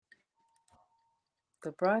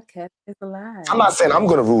The broadcast is I'm alive. not saying I'm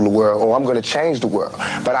going to rule the world or I'm going to change the world,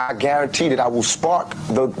 but I guarantee that I will spark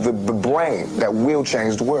the brain that will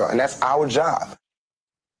change the world, and that's our job.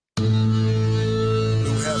 You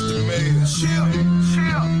have to make it.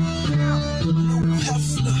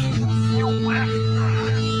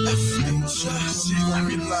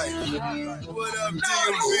 What up,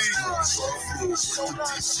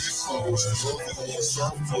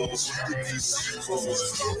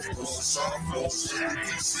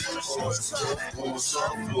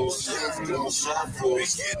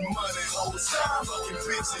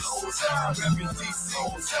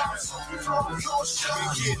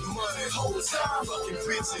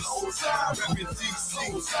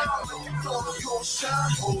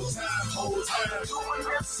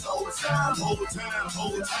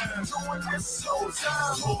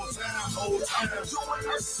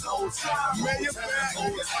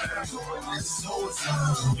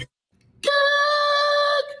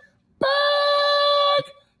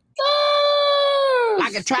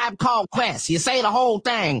 Like a Tribe Called Quest. You say the whole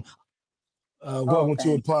thing. Welcome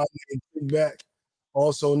to a pod named Kickback,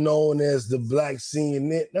 also known as the Black Scene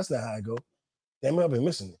Knit. That's not how I go. Damn it, I've been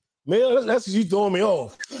missing it. Man, that's you throwing me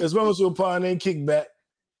off. It's welcome to a pod named Kickback.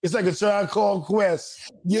 It's like a Tribe Called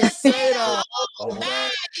Quest. You say that.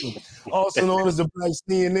 Also known as the Black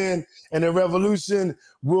CNN, and the revolution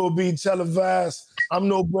will be televised. I'm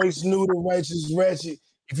no Brace Noodle, righteous ratchet.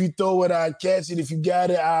 If you throw it, I catch it. If you got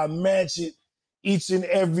it, I match it. Each and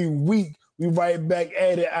every week, we right back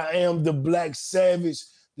at it. I am the Black Savage,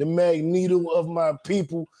 the Magneto of my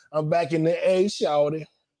people. I'm back in the A, shouty.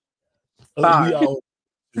 We all.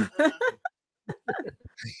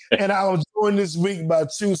 And I was joined this week by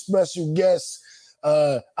two special guests.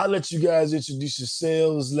 I'll let you guys introduce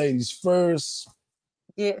yourselves, ladies first.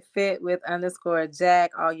 Get fit with _Jack.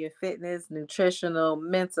 All your fitness, nutritional,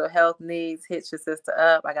 mental health needs. Hit your sister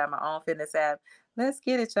up. I got my own fitness app. Let's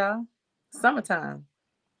get it, y'all. Summertime.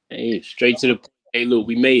 Hey, straight to the point. Hey, Lou,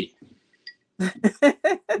 we made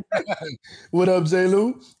it. What up, J.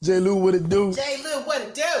 Lou? J. Lou, what it do? J. Lou, what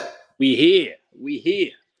it do? We here.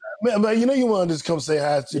 Man, you know you want to just come say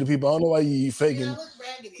hi to the people. I don't know why you faking. Yeah, I look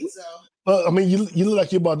raggedy, so. I mean, you look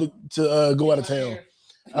like you're about to go out of town.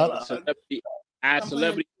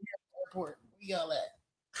 Celebrity. Airport. We yell at.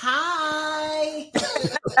 Hi.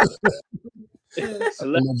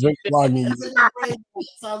 Drink logging.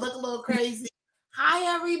 So I look a little crazy.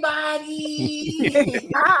 Hi,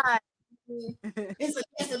 everybody. Hi. It's a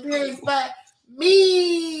guest appearance by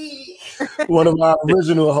me. One of my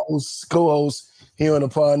original co-hosts here on the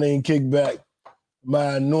pod named Kickback.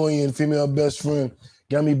 My annoying female best friend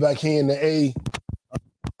got me back here in the A.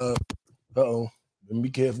 Be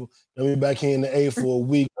careful. Got me back here in the A for a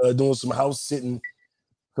week doing some house sitting.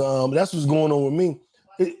 That's what's going on with me.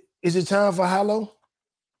 Is it time for Hallow?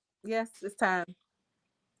 Yes, it's time.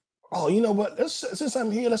 Oh, you know what? Since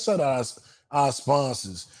I'm here, let's shout out our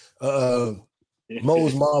sponsors.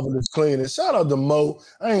 Mo's Marvelous Cleaning. Shout out to Mo.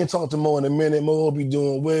 I ain't talked to Mo in a minute. Mo will be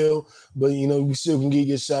doing well, but you know, we still can get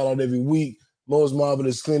your shout out every week. Mo's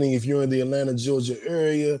Marvelous Cleaning. If you're in the Atlanta, Georgia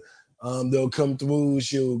area, they'll come through.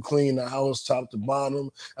 She'll clean the house top to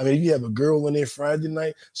bottom. I mean, if you have a girl in there Friday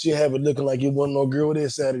night, she'll have it looking like it wasn't no girl there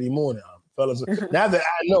Saturday morning. Fellas, now that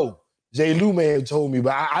I know, J. Lou may have told me,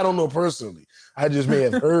 but I don't know personally. I just may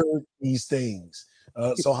have heard these things.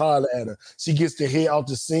 So holler at her. She gets the hair out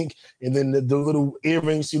the sink, and then the little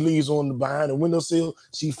earring she leaves on behind the windowsill,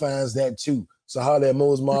 she finds that too. So holler at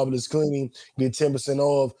Mo's Marvelous Cleaning. Get 10%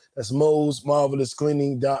 off. That's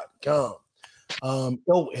mosmarvelouscleaning.com. And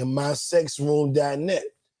mysexroom.net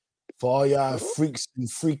for all y'all freaks and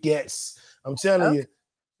freakettes. I'm telling you.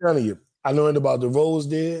 I learned about the rose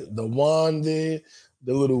there, the wand there,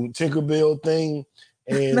 the little Tinkerbell thing,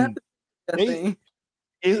 and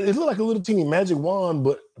it looked like a little teeny magic wand,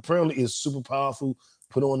 but apparently it's super powerful.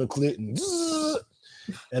 Put on the clit and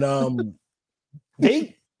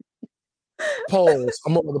they pause.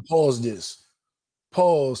 I'm going to pause this.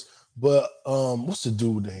 Pause, but what's the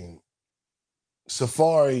dude name?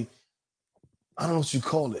 Safari. I don't know what you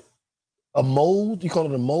call it. A mold? You call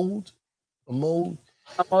it a mold? A mold?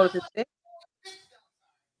 A molded dick?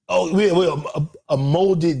 Oh, yeah, a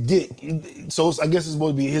molded dick. So I guess it's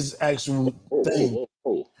supposed to be his actual thing.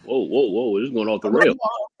 Whoa. This is going off the rail.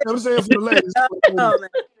 I'm saying for the ladies.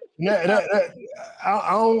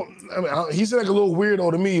 He said like a little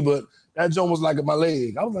weirdo to me, but that joint was like my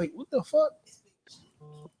leg. I was like, what the fuck?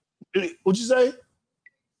 What'd you say?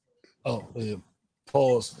 Oh, yeah.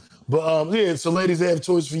 Pause. But yeah, so ladies, they have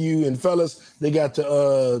toys for you, and fellas, they got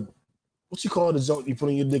the what you call the joint you put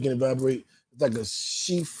on your dick and it vibrate? It's like a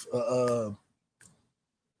sheath.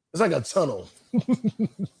 It's like a tunnel.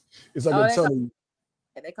 It's like Oh, a tunnel.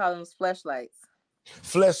 they call them flashlights.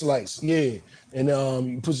 Flashlights, yeah. And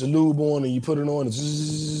you put your lube on and you put it on. And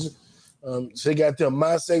so they got them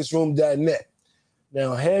mysexroom.net.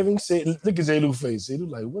 Now, having said, look at J. Lou face. He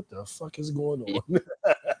look like, what the fuck is going on?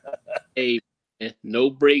 Hey, man, no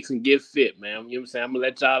breaks and get fit, man. You know what I'm saying? I'm gonna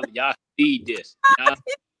let y'all need this. Y'all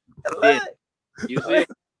yeah, Look. you see?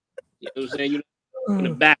 You know what I'm saying? You know, in the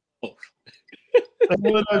back off.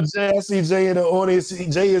 What up, Jay? I see Jay in the audience.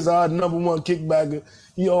 Jay is our number one kickbacker.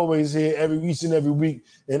 He always here each and every week.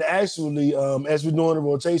 And actually, as we're doing the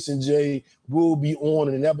rotation, Jay will be on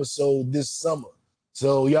an episode this summer.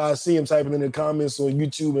 So y'all see him typing in the comments on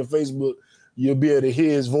YouTube and Facebook. You'll be able to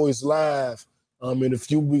hear his voice live in a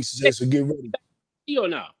few weeks, Jay. So get ready. He or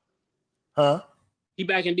now? Huh? He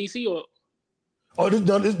back in DC or? Oh,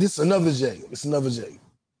 this is another Jay. It's another Jay.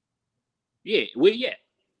 Yeah, where you at?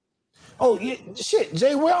 Oh, yeah, shit.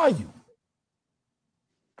 Jay, where are you?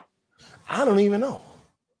 I don't even know.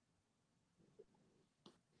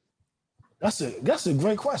 That's a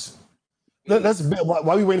great question. Let's bet.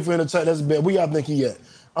 While we waiting for him to type, let's bet. Where y'all think he at?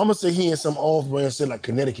 I'm gonna say he in some off-brand shit like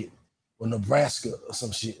Connecticut or Nebraska or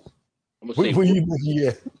some shit. I'm gonna say Where you think he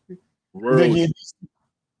at? rural,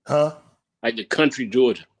 Huh? like the country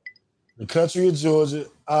Georgia. The country of Georgia.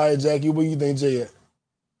 All right, Jackie, where you think Jay at?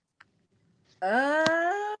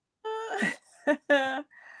 I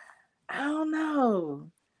don't know.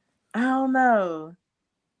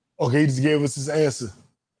 Okay, he just gave us his answer.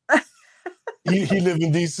 he live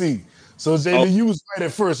in DC. So Jay Oh. Lee, you was right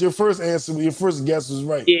at first. Your first answer, your first guess was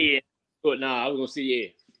right. Yeah. But nah, I was gonna say yeah.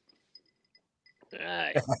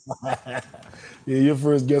 All right. Yeah, your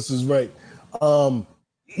first guess was right.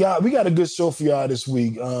 Yeah, we got a good show for y'all this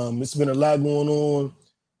week. It's been a lot going on,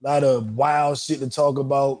 a lot of wild shit to talk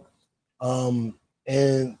about.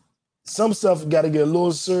 And some stuff got to get a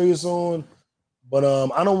little serious on, but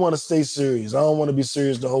I don't want to stay serious. I don't want to be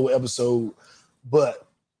serious the whole episode. But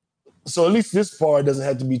so at least this part doesn't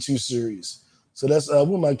have to be too serious. So that's what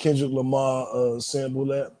my Kendrick Lamar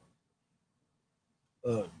sample at.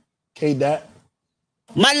 K-Dot.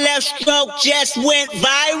 My left stroke just went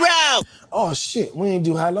viral. Oh shit, we ain't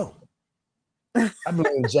do High Low. I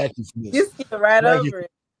blame Jackie for this. You skip right Jackie over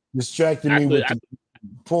it. distracted me with the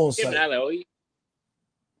porn site. I like, oh, yeah.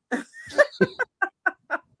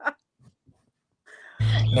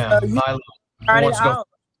 Yeah, High Low. Let's go.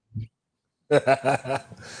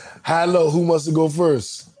 High Low, who wants to go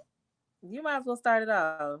first? You might as well start it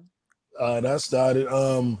off. I started.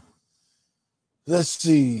 Let's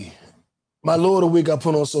see. My low of the week I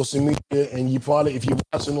put on social media, and you probably, if you're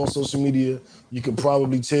watching on social media, you can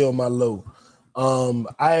probably tell my low.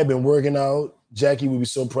 I have been working out. Jackie would be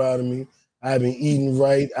so proud of me. I've been eating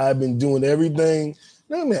right. I've been doing everything.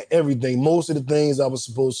 Not everything. Most of the things I was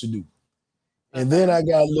supposed to do. And then I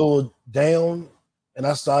got a little down, and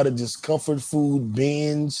I started this comfort food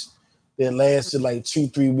binge that lasted like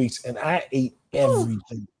 2-3 weeks, and I ate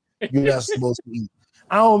everything you're not supposed to eat.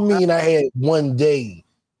 I don't mean I had one day.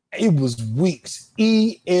 It was weeks.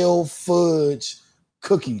 EL fudge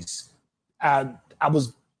cookies. I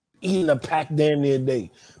was eating a pack damn near a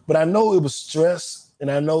day. But I know it was stress,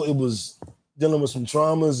 and I know it was dealing with some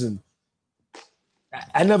traumas, and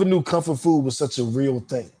I never knew comfort food was such a real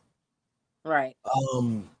thing. Right.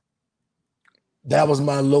 That was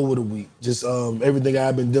my low of the week. Just everything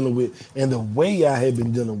I've been dealing with and the way I had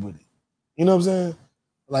been dealing with it. You know what I'm saying?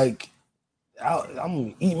 Like, I'm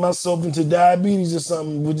gonna eat myself into diabetes or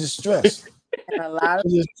something with just stress. And a lot of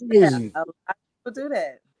crazy. a lot of people do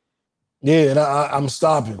that. Yeah, and I'm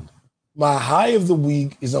stopping. My high of the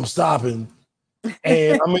week is I'm stopping,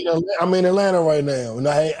 and I'm in Atlanta right now, and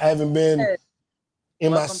I haven't been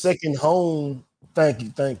in my second home. Thank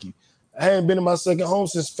you. I haven't been in my second home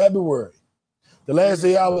since February. The last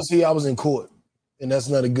day I was here, I was in court, and that's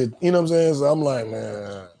not a good. You know what I'm saying? So I'm like,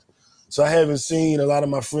 man. So I haven't seen a lot of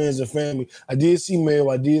my friends and family. I did see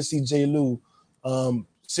Mel, I did see J. Lou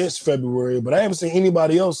since February, but I haven't seen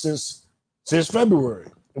anybody else since February.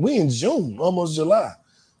 And we in June, almost July.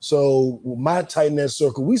 So my tight net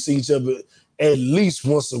circle, we see each other at least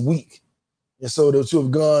once a week. And so to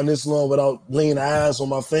have gone this long without laying eyes on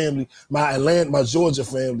my family, my Georgia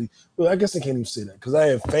family. Well, I guess I can't even say that because I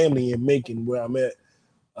have family in Macon where I'm at.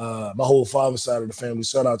 My whole father's side of the family.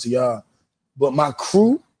 Shout out to y'all. But my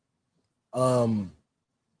crew, so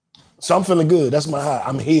I'm feeling good. That's my high.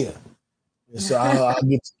 I'm here. And so I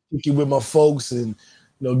get to kick it with my folks and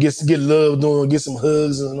get love doing, get some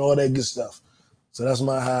hugs and all that good stuff. So that's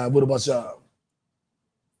my high. What about y'all?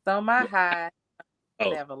 So my high,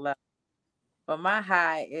 never love. But my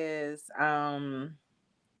high is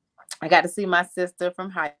I got to see my sister from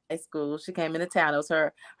high school. She came into town. It was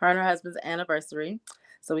her and her husband's anniversary,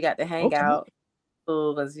 so we got to hang Okay. out.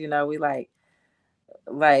 Because we like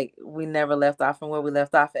we never left off from where we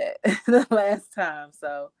left off at the last time.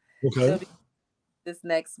 So Okay. she'll be this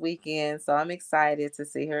next weekend. So I'm excited to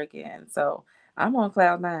see her again. So I'm on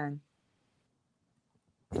cloud nine.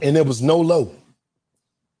 And there was no low.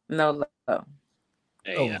 No low.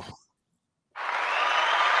 Hey, Oh,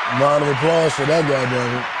 round of applause for that guy,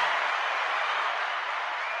 damn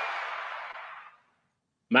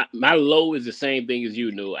my low is the same thing as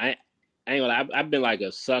you knew. I ain't gonna lie, I've been like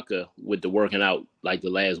a sucker with the working out like the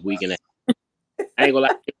last week and a half. I ain't gonna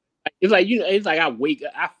lie. It's like it's like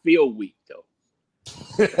I feel weak though.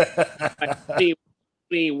 Like I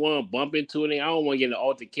ain't want to bump into it. I don't want to get an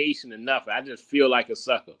altercation or nothing. I just feel like a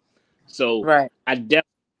sucker. So Right. I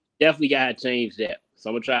definitely gotta change that. So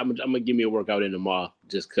I'm gonna try. I'm gonna give me a workout in tomorrow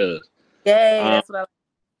just cause. Yay, Um, that's what I like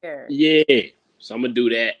to hear. yeah. So I'm gonna do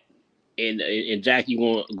that. And Jackie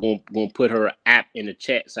gonna put her app in the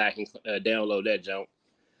chat so I can download that jump.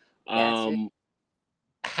 Gotcha.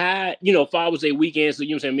 How Father's Day weekend? So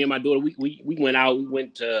saying me and my daughter we went out. We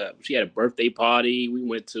went to she had a birthday party. We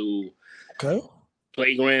went to Okay.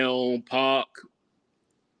 playground, park,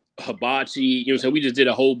 hibachi. We just did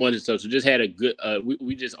a whole bunch of stuff. So just had a good.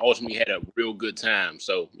 We just ultimately had a real good time.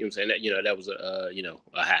 So saying that that was a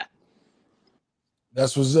high.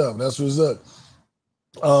 That's what's up. That's what's up.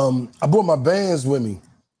 I brought my bands with me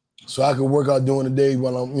so I could work out during the day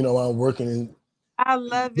while I'm working. And I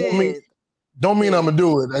love don't mean, it. don't mean I'm gonna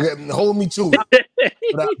do it. Hold me to it.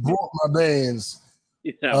 But I brought my bands.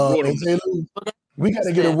 I brought And them. Taylor, we got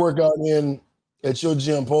to get a workout in at your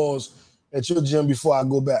gym, pause, at your gym before I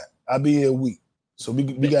go back. I'll be here a week. So we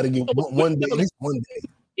got to get one day, at least one day.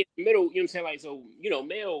 In the middle, what I'm saying? Like, so,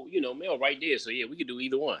 mail right there. So, yeah, we could do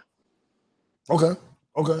either one. Okay.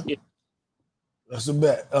 Yeah. That's a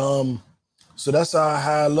bet. So that's our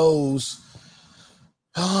high lows.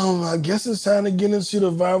 I guess it's time to get into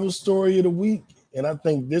the viral story of the week. And I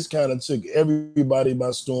think this kind of took everybody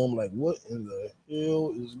by storm. Like, what in the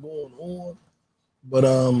hell is going on? But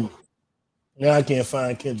now I can't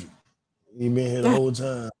find Kendrick. He been here the whole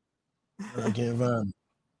time. I can't find him.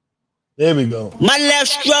 There we go. My left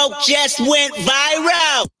stroke just went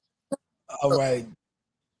viral. All right.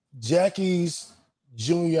 Jackie's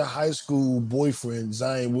junior high school boyfriend,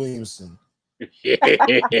 Zion Williamson.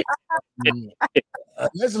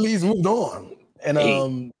 Leslie's moved on.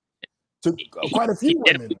 And took quite a few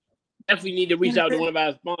women. Definitely need to reach out to one of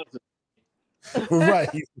our sponsors. Right.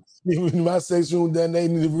 My section, then they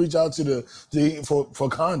need to reach out to for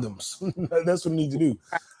condoms. That's what they need to do.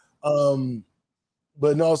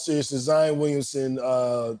 But in all seriousness, Zion Williamson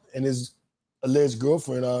and his alleged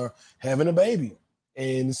girlfriend are having a baby.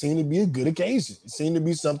 And it seemed to be a good occasion. It seemed to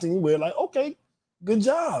be something where, like, okay, good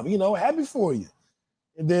job, happy for you.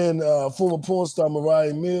 And then former porn star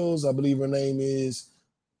Mariah Mills, I believe her name is,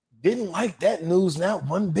 didn't like that news not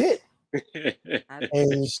one bit.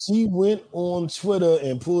 And she went on Twitter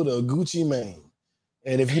and pulled a Gucci Mane.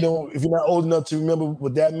 And if you're not old enough to remember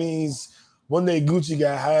what that means, one day Gucci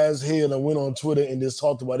got high as hell and went on Twitter and just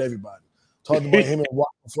talked about everybody. Talked about him and Waka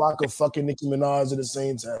Flocka fucking Nicki Minaj at the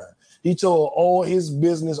same time. He told all his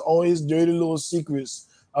business, all his dirty little secrets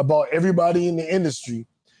about everybody in the industry.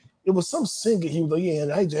 It was some singer. He was like, yeah,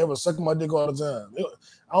 I hate to ever suck my dick all the time.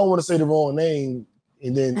 I don't want to say the wrong name.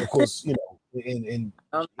 And then, of course,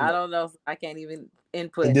 I don't know. I can't even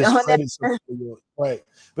input and on that. discredit right.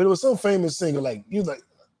 But it was some famous singer. Like, he was like,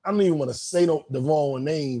 I don't even want to say the wrong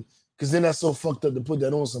name because then that's so fucked up to put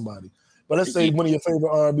that on somebody. But let's say one of your favorite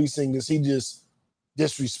R&B singers, he just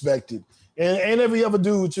disrespected. And every other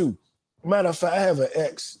dude, too. Matter of fact, I have an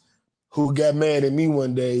ex who got mad at me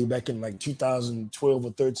one day back in like 2012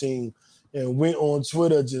 or 13 and went on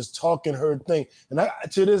Twitter just talking her thing. And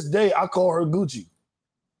to this day, I call her Gucci.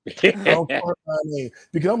 I don't call her my name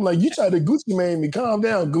because I'm like, you tried to Gucci man me. Calm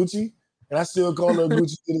down, Gucci. And I still call her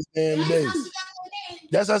Gucci to this damn day.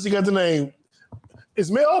 That's how she got the name.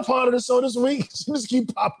 Is Mel part of the show this week? She just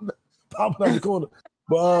keep popping out the corner.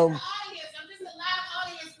 But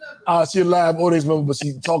she a live audience member, but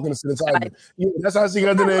she's talking to the time. Yeah, that's how she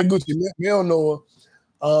got the name Gucci. Mel know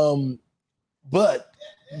her. But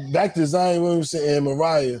back to Zion Williamson and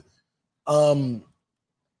Mariah.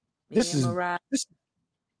 This is Mariah.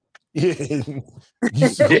 Yeah.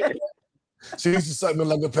 She used to suck me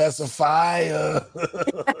like a pacifier.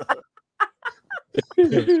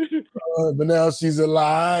 But now she's a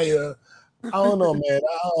liar. I don't know,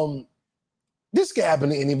 man. This can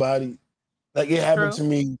happen to anybody. Like, it happened to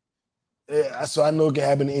me. So I know it can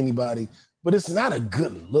happen to anybody. But it's not a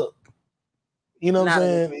good look. You know what I'm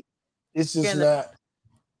saying? It's just not,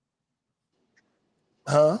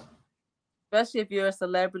 huh? Especially if you're a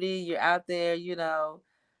celebrity, you're out there, you know,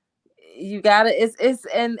 you gotta it's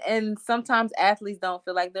and sometimes athletes don't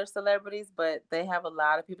feel like they're celebrities, but they have a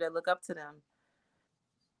lot of people that look up to them.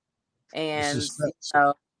 It's And just you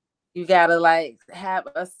know, you gotta like have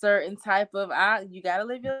a certain type of you gotta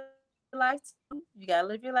live your life too. You gotta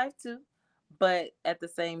live your life too. But at the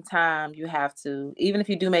same time, you have to, even if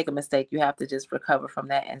you do make a mistake, you have to just recover from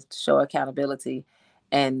that and show accountability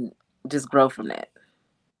and just grow from that.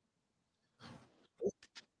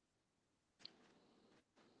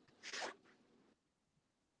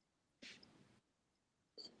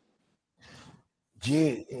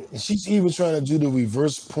 yeah. And she's even trying to do the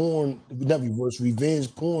reverse porn, not reverse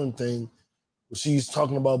revenge porn thing. Where she's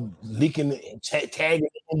talking about leaking and tagging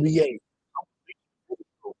the NBA.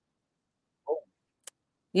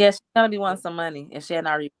 Yeah, she's gonna be wanting some money, and she hadn't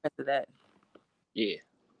already requested that. Yeah,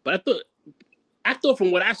 but I thought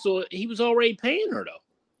from what I saw, he was already paying her though.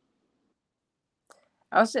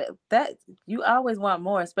 Oh shit, that you always want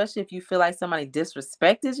more, especially if you feel like somebody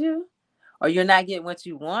disrespected you, or you're not getting what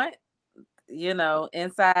you want. You know,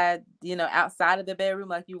 inside, you know, outside of the bedroom,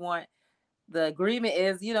 like you want. The agreement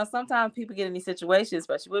is, you know, sometimes people get in these situations,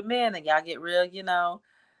 especially with men, and y'all get real, you know,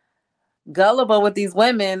 gullible with these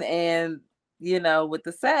women, and you know, with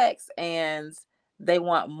the sex, and they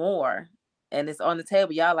want more, and it's on the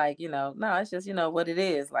table. Y'all like, you know, no, it's just, you know, what it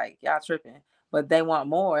is. Like y'all tripping, but they want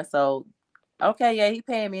more. So okay, yeah, he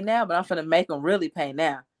paying me now, but I'm gonna make him really pay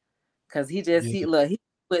now, because Yeah. he look, he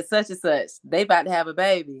with such and such, they about to have a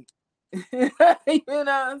baby. You know what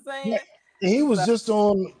I'm Yeah. saying? And he was So, just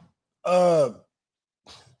on uh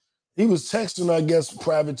he was texting, I guess,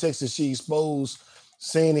 private text that she exposed,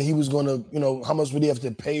 saying that he was gonna, you know, how much would he have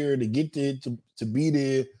to pay her to get there to be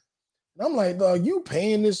there. And I'm like, dog, you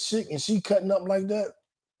paying this chick and she cutting up like that?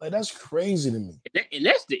 Like that's crazy to me. And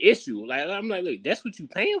that's the issue. Like I'm like, look, that's what you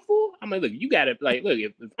paying for. I'm like, look, you gotta like, look,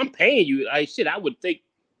 if I'm paying you, like shit, I would think,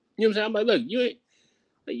 you know what I'm saying? I'm like, look, you ain't,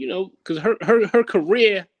 like, you know, because her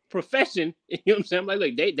career profession, you know what I'm saying? I'm like,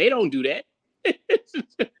 look, they don't do that.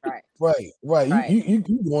 right, Right. You right. you you,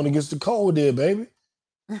 you going against the code there, baby.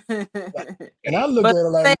 And I look But at it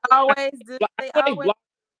like, they always do. I They know they always. blocked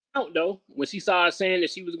out though when she started saying that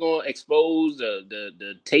she was going to expose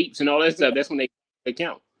the tapes and all that stuff. That's when they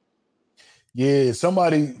account. yeah,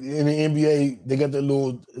 somebody in the NBA, they got that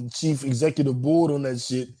little chief executive board on that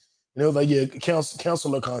shit. And it was like, yeah,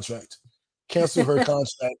 cancel her contract. Cancel her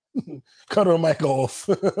contract. Cut her mic off.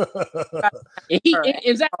 And he Her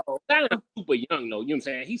and Zach asshole. Zion's super young though. You know what I'm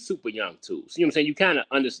saying? He's super young too. So you know what I'm saying? You kind of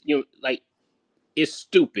understand. You know, like it's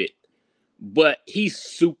stupid, but he's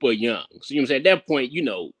super young. So you know what I'm saying? At that point, you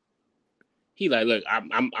know, he like, look, I'm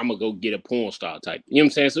gonna go get a porn star type. You know what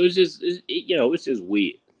I'm saying? So it's just, you know, it's just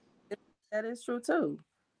weird. That is true too.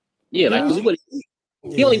 Yeah, You like know. because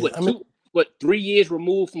he only Yeah, I mean, 3 years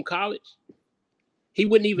removed from college. He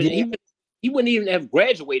wouldn't even yeah, he wouldn't even have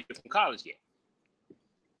graduated from college yet.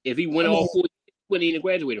 If he went I mean, all 4 years, he wouldn't even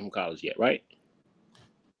graduated from college yet, right?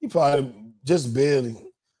 he probably just barely.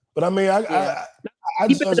 But I mean, Yeah. I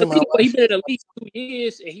He been judge in him the how league. I He been in feel. the league 2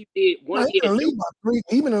 years, and he did No, one year at Duke.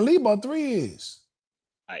 he been in the league about 3 years.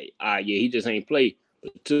 Yeah, he just ain't played for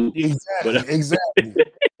 2. But Exactly.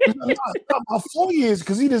 Not about 4 years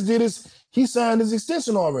because he just did his. He signed his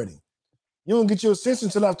extension already. You don't get your extension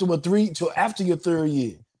till after till after your third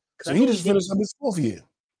year. because So I he know he just did. finished up his fourth year.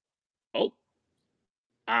 Oh,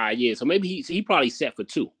 yeah. So maybe he probably set for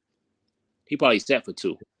 2. He probably set for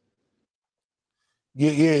 2.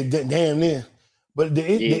 Yeah, damn near. But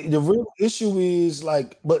Yeah. the real issue is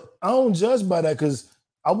like, but I don't judge by that because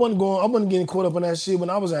I wasn't getting caught up in that shit when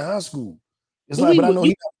I was in high school. It's Well, like, we but I would. know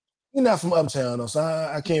he not from uptown though, so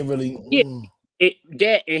I can't really. Yeah.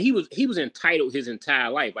 And he was entitled his entire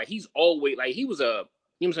life. Like he's always like he was a you know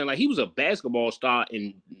what I'm saying, like he was a basketball star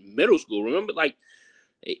in middle school. Remember, like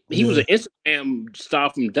he was Yeah, an Instagram star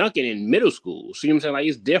from Duncan in middle school. So you know what I'm saying, like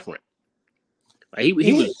it's different. Like he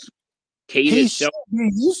he was catered he show. should be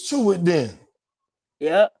used to it then.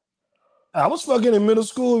 Yep. I was fucking in middle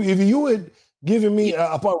school. If you had given Yeah. me,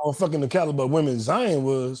 I probably wasn't fucking the caliber of women Zion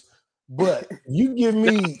was, but you give No,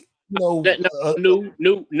 me, you know,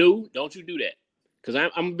 no, don't you do that? Because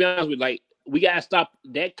I'm gonna be honest with you, like we gotta stop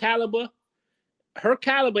that caliber. Her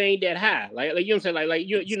caliber ain't that high. Like you know what I'm saying? Like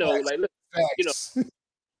you know, facts. like look, you know, Facts.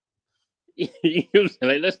 you know what I'm saying?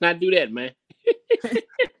 Like let's not do that, man.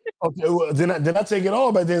 Okay, well, then I take it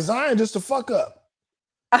all back. Then Zion just a fuck up.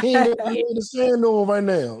 He ain't got no Yeah. way to stand on right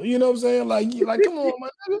now. You know what I'm saying? Like, come on, my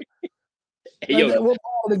nigga. Hey, Like yo, that. What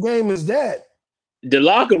part of the game is that? the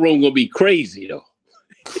locker room gonna be crazy though.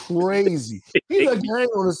 Crazy. He lucky I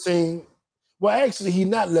ain't on the scene. Well, actually, he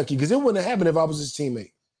not lucky because it wouldn't have happened if I was his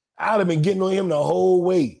teammate. I'd have been getting on him the whole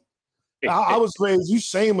way. I was crazy. You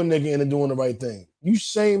shame a nigga into doing the right thing. You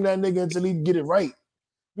shame that nigga until he get it right.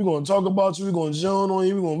 We're gonna talk about you. We're gonna join on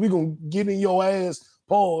you. We're gonna get in your ass.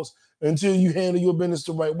 Pause until you handle your business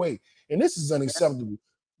the right way. And this is unacceptable.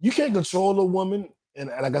 You can't control a woman.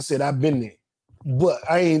 And like I said, I've been there, but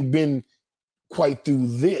I ain't been quite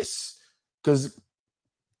through this because.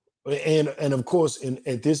 And of course,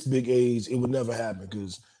 at this big age, it would never happen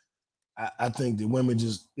because I think that women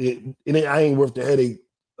just I ain't worth the headache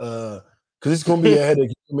because it's gonna be a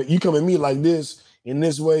headache. You come at me like this in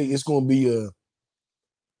this way, it's gonna be a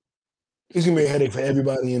headache for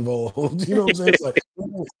everybody involved. You know what I'm saying? It's like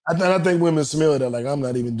I think women smell that like I'm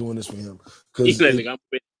not even doing this for him because I'm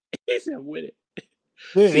with it. I'm with it.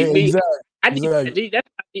 Yeah, See me, exactly.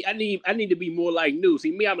 I need to be more like New.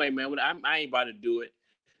 See me, I'm like, man, I ain't about to do it.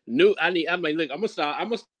 New, I'm like, look, I'm gonna start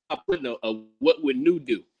putting a what would New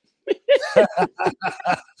do?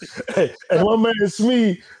 Hey, my man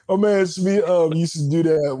Smee used to do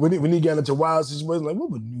that when he got into wild situations. Like, what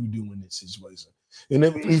would New do in this situation? And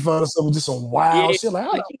then he found something just some wild shit. Like,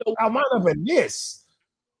 how am I up in this?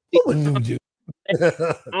 What would New do?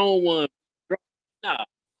 I don't want.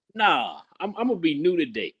 Nah. I'm gonna be New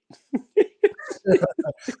today.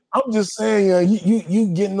 I'm just saying, you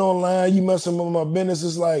getting online, you messing with my business.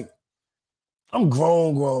 It's like I'm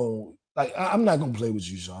grown. Like I'm not gonna play with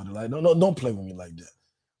you, Shawty. Like don't play with me like that.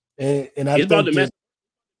 And I it's think about to mess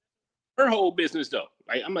her whole business though.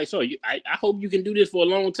 Like I'm like, so I hope you can do this for a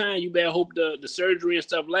long time. You better hope the surgery and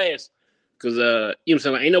stuff lasts. Cause you know what I'm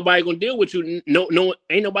saying? Like, ain't nobody gonna deal with you. No,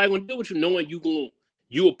 ain't nobody gonna deal with you knowing you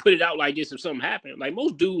will put it out like this if something happened. Like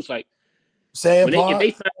most dudes, like sad if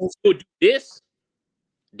they find you do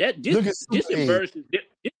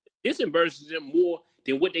this embarrasses them more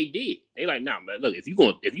than what they did. They like, nah, man, look, if you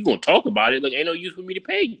gonna talk about it, look, ain't no use for me to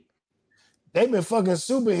pay you. They've been fucking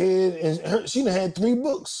Superhead, and she done had 3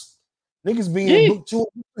 books. Niggas be in book 2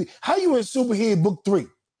 and 3. How you in Superhead book 3?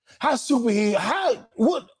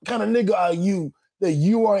 What kind of nigga are you that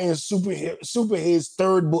you are in Superhead's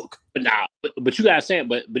 3rd book? But you gotta say,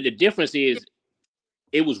 but the difference is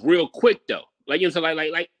it was real quick though. Like you know,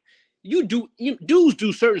 like dudes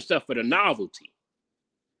do certain stuff for the novelty.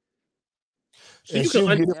 So and you can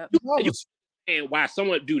understand why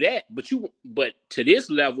someone do that, but to this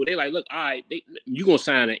level, they like, look, all right, you gonna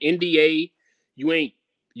sign an NDA. You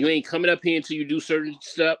ain't coming up here until you do certain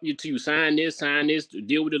stuff, until you sign this,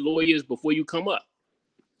 deal with the lawyers before you come up.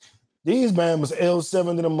 These man was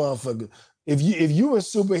L7 to the motherfucker. If you in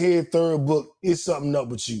Superhead 3rd book, it's something up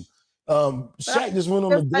with you. Shaq just went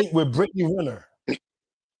on a date with Brittany Renner.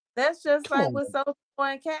 That's just like with Soulja Boy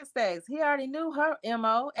and Cat Stacks. He already knew her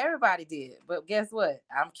MO. Everybody did. But guess what?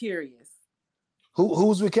 I'm curious.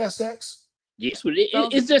 Who's with Cat Stacks? Yes,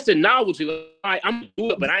 it's just a novelty. Like, I'm gonna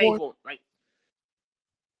do it, but I ain't gonna like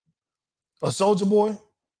a Soulja Boy.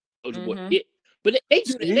 Soulja Boy. Yeah. But they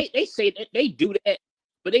do that. They say that they do that,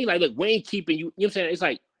 but they like, look, we ain't keeping you. You know what I'm saying? It's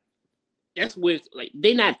like that's with like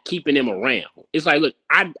they not keeping them around. It's like, look,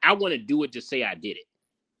 I want to do it to say I did it.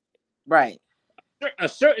 Right. A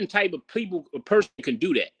certain type of person can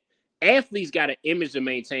do that. Athletes got an image to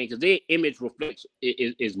maintain because their image reflects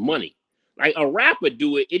is money. Like a rapper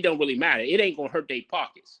do it, it don't really matter. It ain't gonna hurt their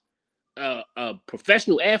pockets. A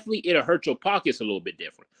professional athlete, it'll hurt your pockets a little bit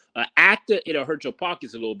different. An actor, it'll hurt your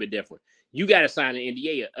pockets a little bit different. You got to sign an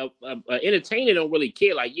NDA. An entertainer don't really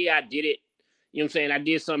care. Like, yeah, I did it. You know what I'm saying? I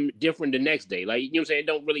did something different the next day. Like, you know what I'm saying? It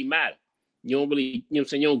don't really matter. You don't really, you know what I'm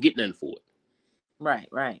saying? You don't get nothing for it. Right.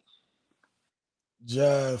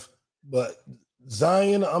 Jeff, but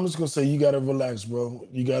Zion, I'm just gonna say you gotta relax, bro.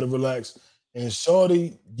 You gotta relax. And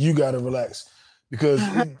Shorty, you gotta relax. Because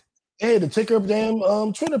they had to take her damn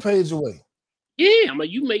Twitter page away. Yeah, I'm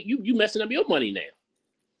like, you messing up your money now.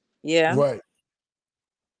 Yeah. Right.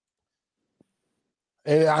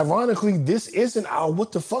 And ironically, this isn't our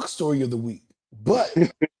what the fuck story of the week. But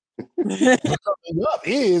coming up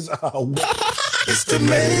is it's the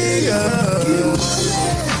mayor.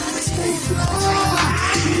 Stay fly,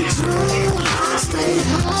 stay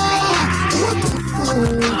high. What the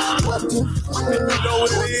fuck? You know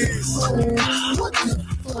what it is. What the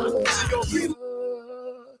fuck?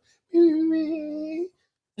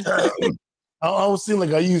 I don't seem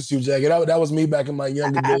like I used to, Jackie. That was me back in my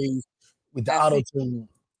younger days with the auto tune.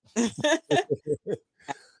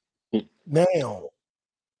 Now,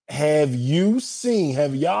 have y'all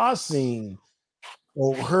seen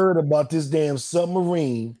or heard about this damn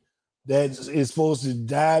submarine that is supposed to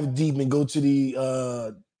dive deep and go to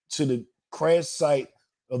the crash site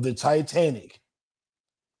of the Titanic?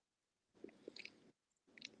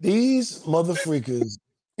 These mother freakers,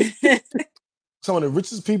 some of the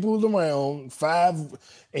richest people around,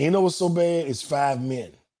 and you know what's so bad? It's 5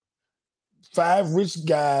 men. 5 rich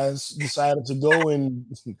guys decided to go and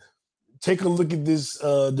take a look at this,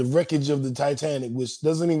 the wreckage of the Titanic, which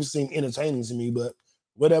doesn't even seem entertaining to me, but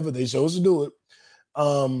whatever, they chose to do it.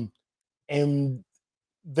 And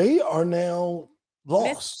they are now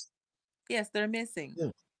lost. Yes, they're missing. Yeah.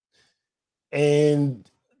 And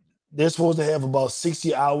they're supposed to have about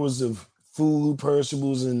 60 hours of food,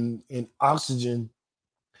 perishables, and oxygen.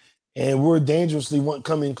 And we're dangerously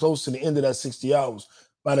coming close to the end of that 60 hours.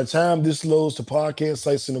 By the time this loads to podcast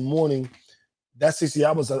sites in the morning, that 60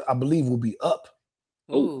 hours, I believe, will be up.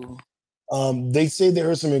 Ooh. They say they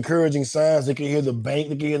heard some encouraging signs. They can hear them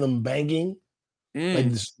banging. Like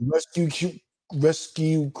this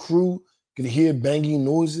rescue crew can hear banging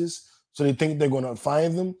noises. So they think they're going to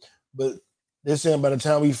find them. But they're saying by the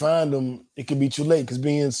time we find them, it could be too late because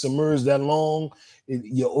being submerged that long,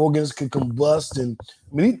 your organs could combust. And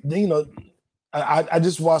I mean, I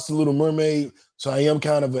just watched The Little Mermaid, so I am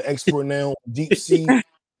kind of an expert now on deep sea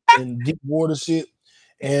and deep water shit.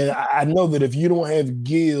 And I know that if you don't have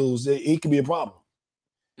gills, it could be a problem.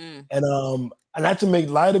 And not to make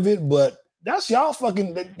light of it, but that's y'all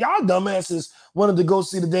dumbasses wanted to go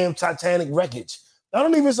see the damn Titanic wreckage. That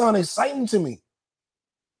don't even sound exciting to me.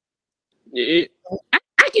 I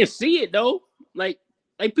can see it though. Like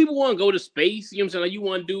people want to go to space. You know what I'm saying? Like you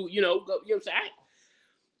want to do, go, you know what I'm saying?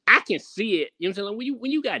 I can see it. You know what I'm saying? Like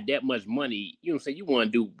when you got that much money, you know what I'm saying? You want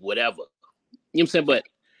to do whatever. You know what I'm saying? But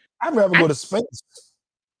I'd rather go to space.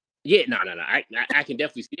 Yeah, no. I can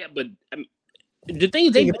definitely see that. But the thing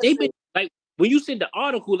is, they've been like when you send the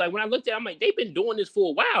article, like when I looked at it, I'm like, they've been doing this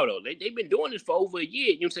for a while though. They've been doing this for over a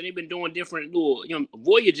year. You know what I'm saying? They've been doing different little,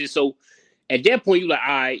 voyages. So at that point, you're like,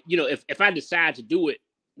 all right, if I decide to do it,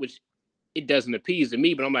 which it doesn't appease to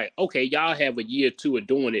me, but I'm like, okay, y'all have a year or two of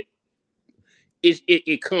doing it.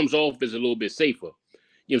 It comes off as a little bit safer.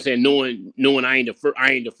 You know what I'm saying? Knowing I ain't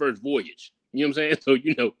the first voyage. You know what I'm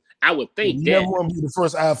saying? So I would think you that never want to be the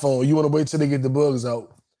first iPhone. You want to wait till they get the bugs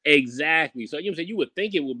out. Exactly. So you know what I'm saying? You would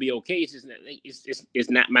think it would be okay. It's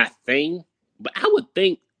not my thing. But I would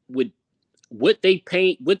think with what they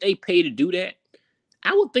pay to do that,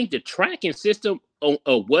 I would think the tracking system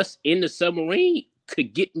of what's in the submarine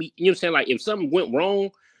could get me. You know what I'm saying? Like if something went wrong,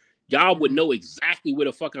 y'all would know exactly where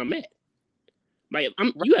the fuck I'm at. Like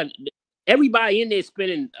you have everybody in there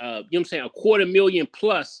spending you know what I'm saying, $250,000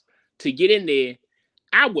 plus to get in there.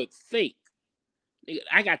 I would think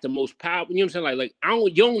I got the most power. You know what I'm saying? Like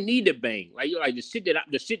you don't need to bang. Like you're like the shit that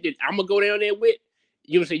I'm gonna go down there with.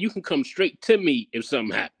 You know what I'm saying? You can come straight to me if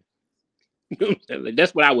something happens. You know what I'm saying? Like,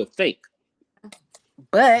 that's what I would think.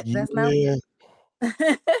 But that's not.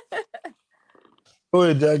 Go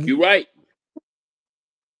ahead, Dougie. You're right.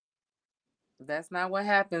 That's not what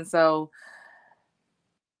happened. So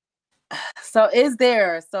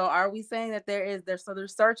are we saying that they're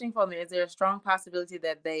searching for them? Is there a strong possibility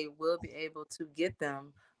that they will be able to get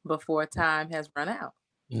them before time has run out?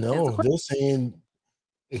 No, they're saying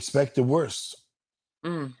expect the worst.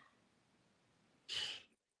 And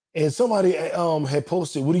somebody had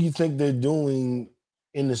posted, what do you think they're doing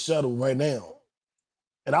in the shuttle right now?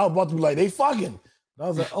 And I was about to be like, they fucking. And I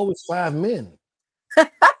was like, oh, it's 5 men.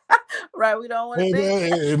 Right, we don't want to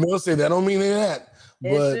think. It must say that don't mean that.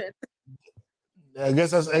 But I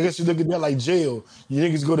guess you look at that like jail. You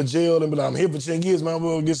niggas go to jail and be like, I'm here for 10 years, man.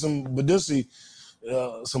 We'll get some bussy.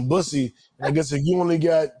 And I guess if you only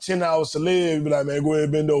got 10 hours to live, you be like, man, go ahead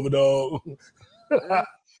and bend over, dog.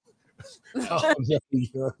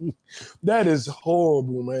 That is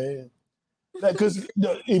horrible, man. Because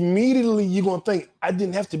immediately you're going to think, I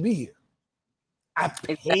didn't have to be here. I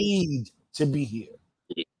paid to be here.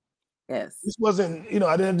 Yes. This wasn't,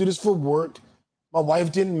 I didn't do this for work. My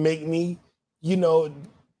wife didn't make me. The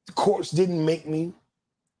courts didn't make me.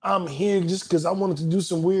 I'm here just because I wanted to do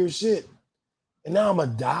some weird shit. And now I'm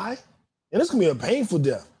going to die? And it's going to be a painful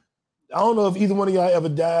death. I don't know if either one of y'all ever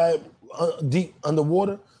died deep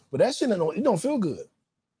underwater, but that shit, it don't feel good.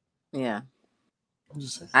 Yeah. I'm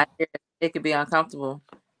just saying. I hear it could be uncomfortable.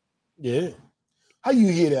 Yeah. How you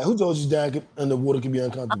hear that? Who told you dying underwater could be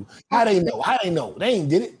uncomfortable? How they know? They ain't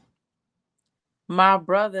did it. My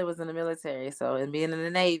brother was in the military, so and being in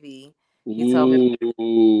the Navy, he told me.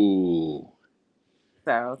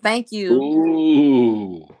 So thank you.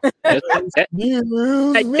 Ooh. That's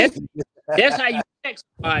how you text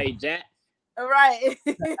somebody, Jack. Right.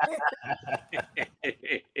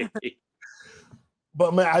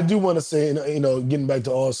 But man, I do want to say, getting back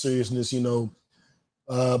to all seriousness,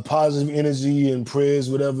 positive energy and prayers,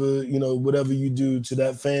 whatever you do to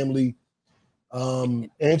that family. And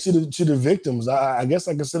to the victims, I guess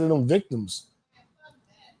I consider them victims.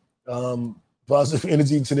 Positive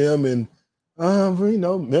energy to them, and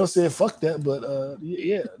Mel said fuck that, but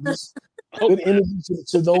yeah, just good energy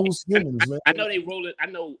to those humans, man. I know they roll it. I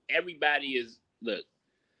know everybody is look.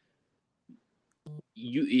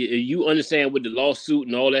 You understand what the lawsuit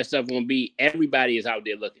and all that stuff gonna be. Everybody is out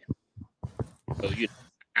there looking. So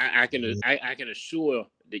I can assure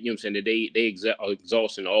that what I'm saying that they are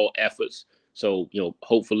exhausting all efforts. So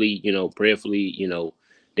hopefully prayerfully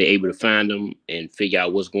they're able to find them and figure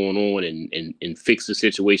out what's going on and fix the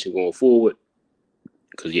situation going forward.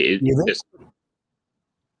 Because it's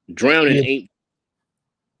drowning ain't.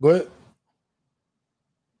 Go ahead.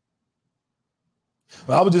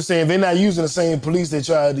 Well, I was just saying they're not using the same police they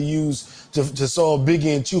tried to use to solve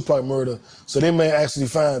Biggie and Tupac murder, so they may actually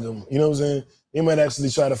find them. You know what I'm saying? They might actually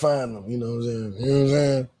try to find them. You know what I'm saying? You know what I'm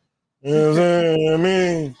saying? You know what I'm saying? I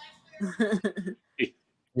mean,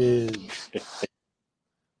 yeah.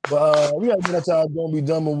 But we gotta get that our Don't Be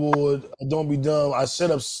Dumb award. Don't be dumb. I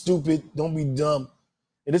shut up, stupid. Don't be dumb.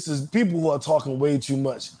 And this is people who are talking way too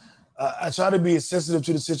much. I try to be as sensitive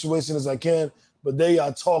to the situation as I can, but they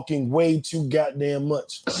are talking way too goddamn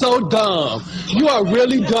much. So dumb. You are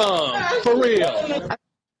really dumb. For real.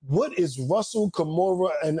 What is Russell,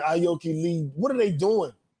 Kimora, and Aoki Lee? What are they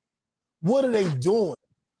doing? What are they doing?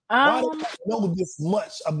 Why do I know this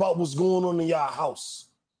much about what's going on in y'all house?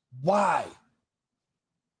 Why?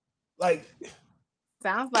 Like,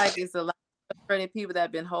 sounds like it's a lot of frustrated people that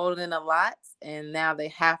have been holding a lot, and now they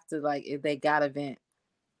have to, like, if they got a vent.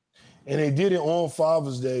 And they did it on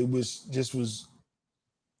Father's Day, which just was.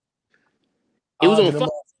 It was on Father's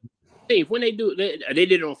Day. When they did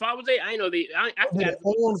it on Father's Day. I know they. I did it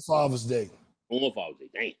on Father's Day. On Father's Day,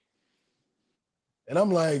 dang. And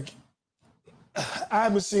I'm like, I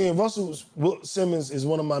haven't seen Russell Simmons is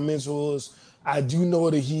one of my mentors. I do know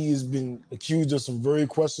that he has been accused of some very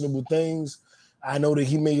questionable things. I know that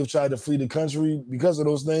he may have tried to flee the country because of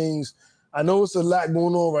those things. I know it's a lot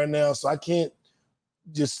going on right now, so I can't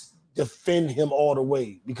just defend him all the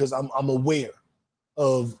way because I'm aware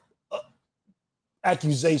of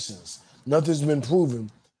accusations. Nothing's been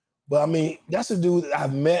proven. But I mean, that's a dude that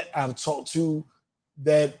I've met, I've talked to,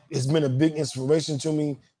 that has been a big inspiration to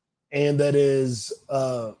me, and that is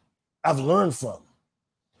I've learned from.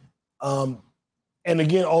 And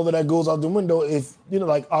again, all of that goes out the window. If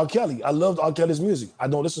like R. Kelly, I loved R. Kelly's music. I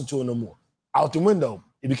don't listen to it no more. Out the window,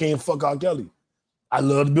 it became fuck R. Kelly. I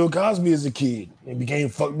loved Bill Cosby as a kid. It became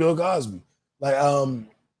fuck Bill Cosby. Like,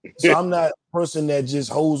 so I'm not a person that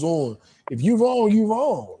just holds on. If you wrong, you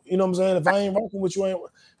wrong. You know what I'm saying? If I ain't rocking with you,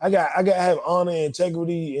 I got to have honor and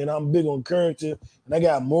integrity, and I'm big on character, and I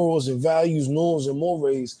got morals and values, norms and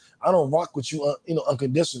mores. I don't rock with you,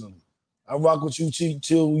 unconditionally. I rock with you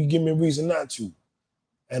till you give me a reason not to.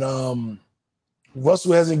 And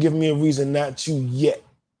Russell hasn't given me a reason not to yet,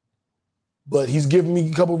 but he's given me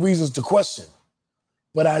a couple reasons to question.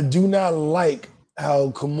 But I do not like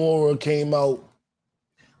how Kimora came out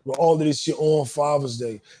with all of this shit on Father's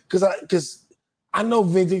Day. Because I know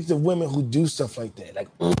vindictive women who do stuff like that. Like,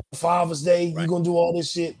 Father's Day, right. You're going to do all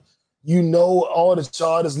this shit. You know all the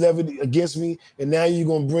charges levied against me, and now you're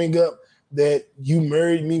going to bring up that you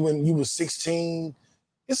married me when you were 16.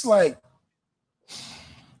 It's like,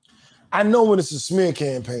 I know when it's a smear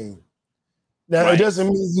campaign. Now, It doesn't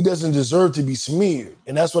mean he doesn't deserve to be smeared.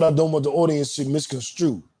 And that's what I don't want the audience to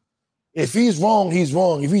misconstrue. If he's wrong, he's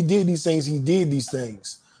wrong. If he did these things, he did these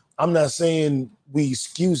things. I'm not saying we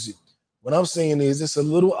excuse it. What I'm saying is it's a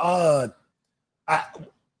little odd.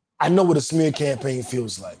 I know what a smear campaign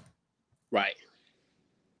feels like. Right.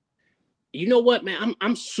 You know what, man?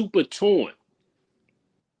 I'm super torn.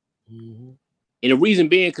 Mm-hmm. And the reason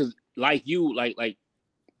being because like you, like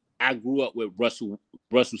I grew up with Russell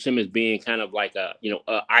Simmons being kind of like a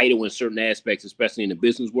idol in certain aspects, especially in the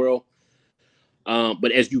business world.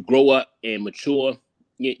 But as you grow up and mature,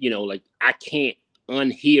 like I can't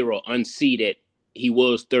unhear or unsee that he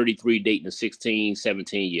was 33 dating a 16,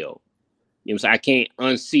 17-year-old. You know what I'm saying? I can't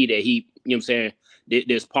unsee that he, you know what I'm saying,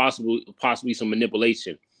 there's possibly some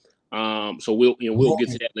manipulation. So we'll get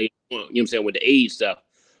to that later on, you know what I'm saying, with the age stuff.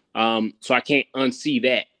 So I can't unsee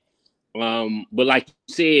that. But like you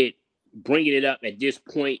said, bringing it up at this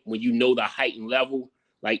point when you know the heightened level,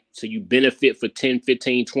 like, so you benefit for 10,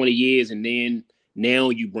 15, 20 years, and then now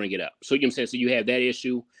you bring it up. So, you know what I'm saying? So you have that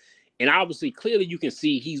issue. And obviously, clearly you can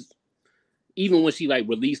see he's, even when she like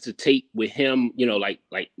released the tape with him, like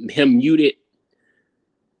him muted,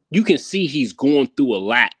 you can see he's going through a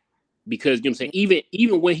lot because, you know what I'm saying?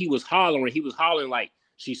 Even when he was hollering like,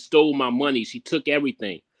 she stole my money. She took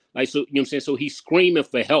everything. Like, so, you know what I'm saying? So he's screaming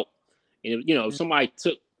for help. And if somebody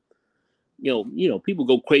took, people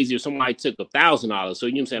go crazy if somebody took $1,000. So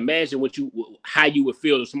I'm saying, imagine how you would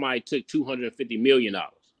feel if somebody took $250 million,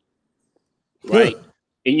 right?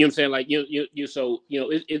 And I'm saying, like so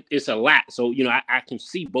it's a lot. So I can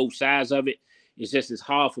see both sides of it. It's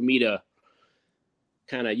hard for me to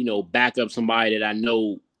kind of back up somebody that I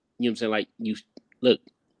know. I'm saying, like, you look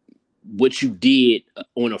what you did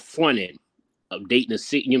on the front end of dating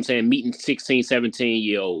meeting 16,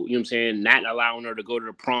 17-year-old, I'm saying, not allowing her to go to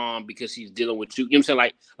the prom because she's dealing with you, I'm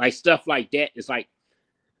saying, like stuff like that. It's like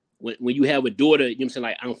when you have a daughter, I'm saying,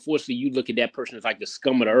 like, unfortunately, you look at that person as like the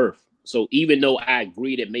scum of the earth. So even though I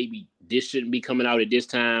agree that maybe this shouldn't be coming out at this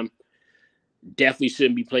time, definitely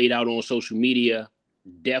shouldn't be played out on social media,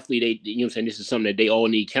 definitely this is something that they all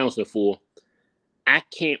need counseling for. I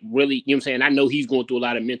can't really, I know he's going through a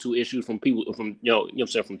lot of mental issues from people from,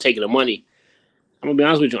 from taking the money. I'm gonna be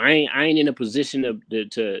honest with you. I ain't in a position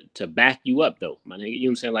to back you up though, my nigga. You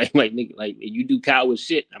know what I'm saying? Like you do coward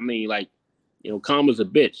shit. I mean, like, karma's a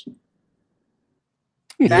bitch.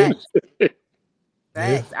 Facts.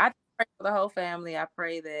 Yeah. I pray for the whole family. I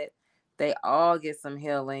pray that they all get some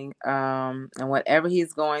healing. And whatever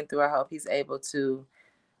he's going through, I hope he's able to,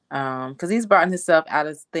 because he's brought himself out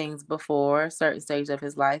of things before, certain stage of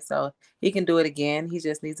his life, so he can do it again. He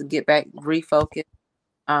just needs to get back, refocus,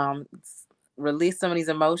 release some of these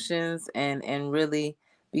emotions, and really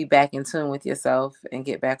be back in tune with yourself and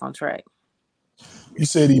get back on track. You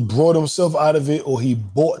said he brought himself out of it, or he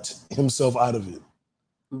bought himself out of it?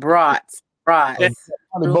 Brought. Probably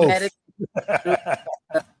both.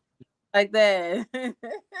 Like that.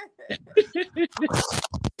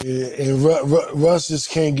 Yeah, and Russ just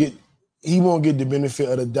can't get. He won't get the benefit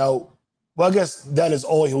of the doubt. Well, I guess that is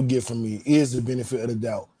all he'll get from me is the benefit of the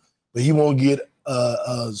doubt, but he won't get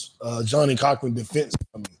Johnny Cochran defense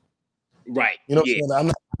from me. Right. You know what I'm saying? I'm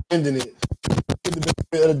not defending it. Get the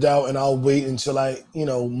benefit of the doubt, and I'll wait until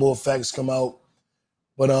more facts come out.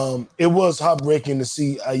 But it was heartbreaking to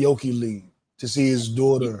see Aoki leave, to see his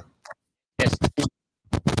daughter. Yes.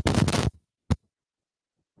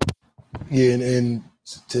 Yeah, and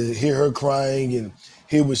to hear her crying and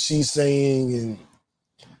hear what she's saying, and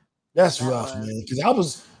that's rough, man. Because I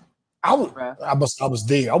was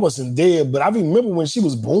there. I wasn't there, but I remember when she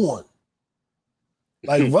was born.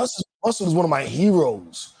 Like Russell was one of my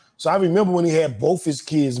heroes. So I remember when he had both his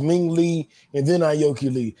kids, Ming Lee and then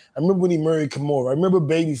Aoki Lee. I remember when he married Kimura. I remember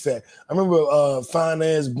Baby Fat. I remember fine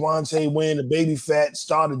ass Guante wearing the Baby Fat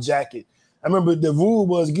starter jacket. I remember the rule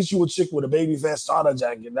was get you a chick with a Baby Fat starter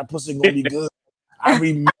jacket. That pussy gonna be good. I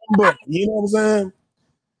remember, you know what I'm saying?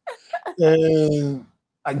 And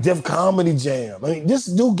like Def Comedy Jam. I mean, this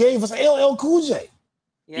dude gave us LL Cool J.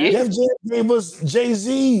 Yeah. Def Jam gave us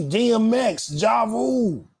Jay-Z, DMX, Ja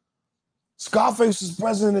Rule. Scarface was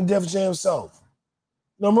president of Def Jam South.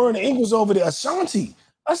 Murder Inc. was over there. Ashanti.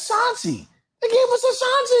 They gave us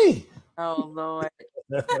Ashanti. Oh, Lord.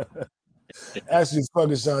 Actually, fuck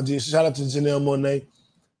Ashanti. Shout out to Janelle Monáe.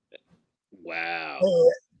 Wow.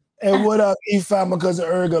 And what up, E5, my cousin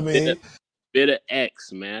Erg up in here. Bitter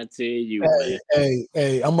X, man. I tell you, man.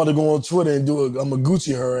 Hey, I'm about to go on Twitter and I'm a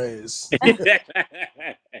Gucci her ass.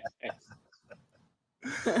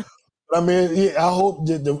 I mean, yeah, I hope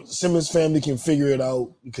that the Simmons family can figure it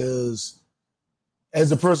out, because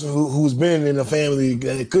as a person who's been in a family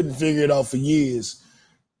that couldn't figure it out for years,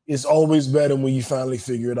 it's always better when you finally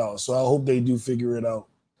figure it out. So I hope they do figure it out.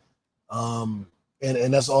 And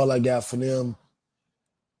that's all I got for them.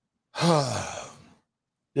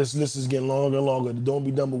 This list is getting longer and longer. The Don't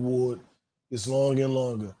Be Dumb Award is longer and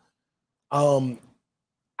longer.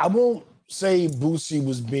 I won't say Boosie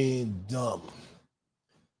was being dumb,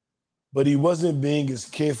 but he wasn't being as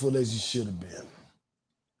careful as he should have been.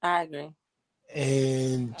 I agree.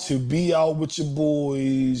 And to be out with your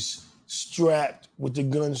boys, strapped with the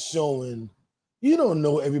gun showing, you don't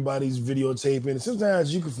know everybody's videotaping. And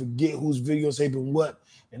sometimes you can forget who's videotaping what.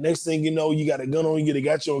 And next thing you know, you got a gun on you, they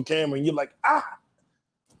got you on camera, and you're like, ah.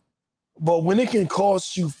 But when it can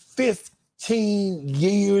cost you 15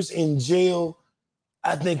 years in jail,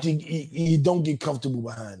 I think you don't get comfortable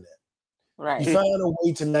behind that. Right. You find a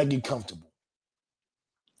way to not get comfortable.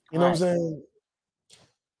 You know what I'm saying?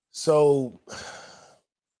 So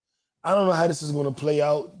I don't know how this is going to play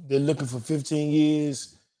out. They're looking for 15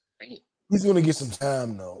 years. He's going to get some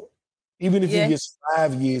time, though. Even if he gets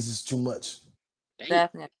 5 years, it's too much.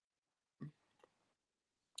 Definitely.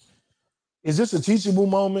 Is this a teachable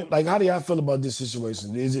moment? Like, how do y'all feel about this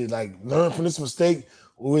situation? Is it like learn from this mistake,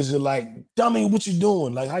 or is it like, dummy, what you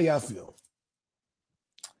doing? Like, how y'all feel?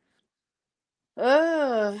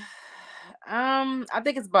 I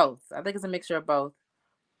think it's both. I think it's a mixture of both.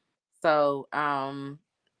 So,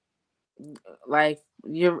 like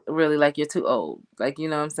you're really like you're too old. Like, you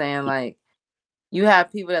know what I'm saying? Like you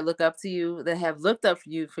have people that look up to you that have looked up for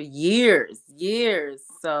you for years, years.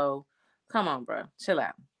 So come on, bro. Chill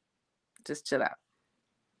out. Just chill out.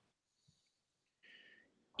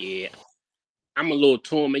 Yeah, I'm a little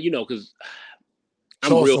torn, man. You know, because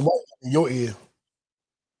I'm real. Charleston White in your ear.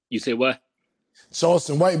 You say what?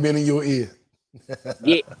 Charleston White been in your ear.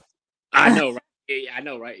 Yeah, I know, right? Yeah, I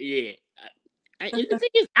know, right? Yeah. And the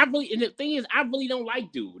thing is, I really don't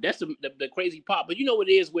like dude. That's the crazy part. But you know what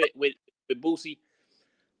it is with Boosie?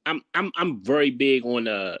 I'm very big on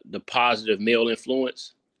the positive male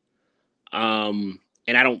influence. And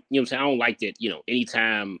I don't, you know what I'm saying? I don't like that, you know,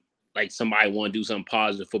 anytime like somebody want to do something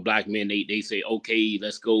positive for black men, they say, okay,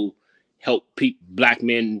 let's go help black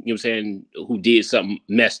men, you know what I'm saying, who did something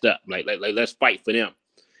messed up. Like let's fight for them.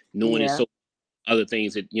 Knowing there's Yeah. so other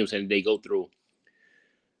things that, you know what I'm saying, they go through.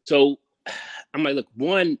 So I'm like, look,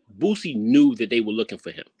 one, Boosie knew that they were looking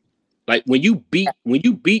for him. Like when you beat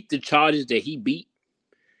the charges that he beat,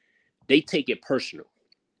 they take it personal.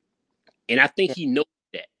 And I think Yeah. he knows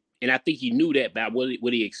that. And I think he knew that by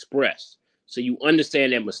what he expressed. So you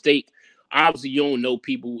understand that mistake. Obviously, you don't know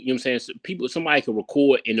people, you know what I'm saying? So somebody can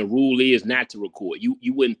record, and the rule is not to record.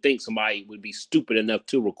 You wouldn't think somebody would be stupid enough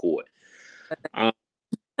to record.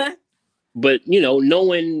 But, you know,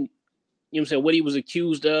 knowing, you know what I'm saying, what he was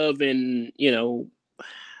accused of and, you know,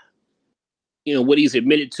 what he's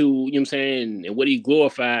admitted to, you know what I'm saying, and what he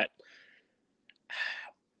glorified,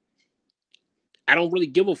 I don't really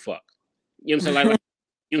give a fuck. You know what I'm saying? Like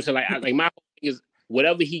you know what I'm saying? Like my whole thing is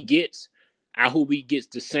whatever he gets, I hope he gets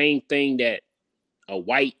the same thing that a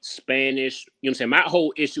white, Spanish, you know what I'm saying? My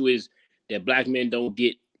whole issue is that black men don't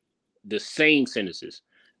get the same sentences.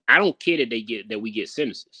 I don't care that we get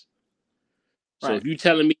sentences. So Right. if you're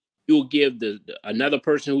telling me you'll give the another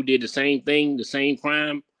person who did the same thing, the same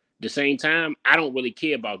crime, the same time, I don't really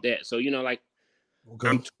care about that. So, you know, like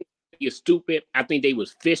Okay. you're stupid. I think they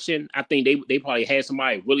was fishing. I think they probably had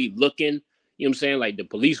somebody really looking. You know what I'm saying? Like the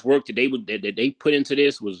police work that they put into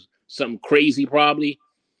this was something crazy, probably.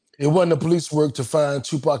 It wasn't the police work to find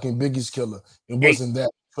Tupac and Biggie's killer. It wasn't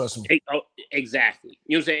that. Trust me. Exactly.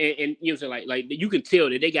 You know what I'm saying? And you know what I'm saying? Like you can tell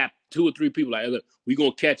that they got 2 or 3 people like, look, we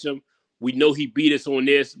gonna catch him. We know he beat us on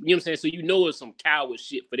this. You know what I'm saying? So you know it's some coward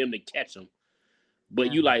shit for them to catch him. But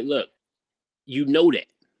Yeah. you like, look, you know that.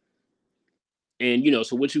 And you know,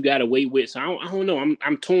 so what you got away with? So I don't know.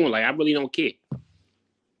 I'm torn. Like I really don't care.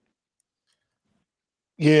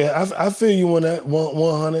 Yeah, I feel you on that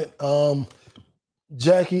 100.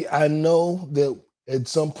 Jackie, I know that at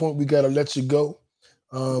some point we gotta let you go.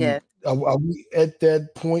 Yeah. Are we at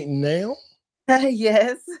that point now?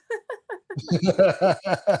 Yes.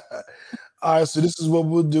 All right, so this is what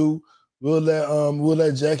we'll do. We'll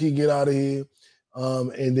let Jackie get out of here.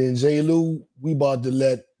 And then J. Lou, we about to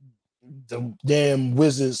let the damn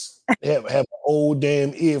Wizards have an old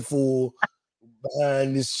damn earful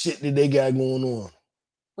behind this shit that they got going on.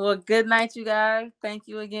 Well, good night, you guys. Thank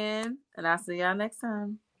you again. And I'll see y'all next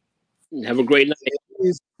time. Have a great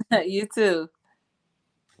night. You too.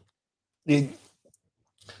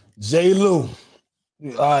 J. Lou.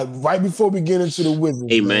 Right before we get into the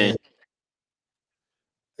Wizards, hey, man.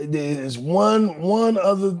 There's one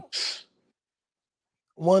other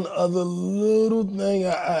little thing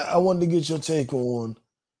I wanted to get your take on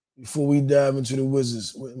before we dive into the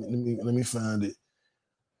Wizards. Wait, let me find it.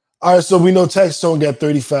 All right, so we know Taxstone got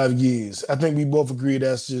 35 years. I think we both agree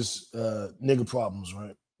that's just nigga problems,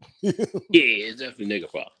 right? Yeah, it's definitely nigga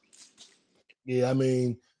problem. Yeah, I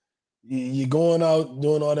mean, you're going out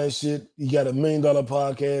doing all that shit. You got $1 million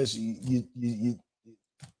podcast. You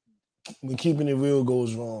when keeping it real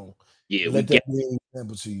goes wrong. Yeah, let that be an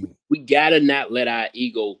example to you. We gotta not let our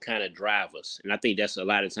ego kind of drive us, and I think that's a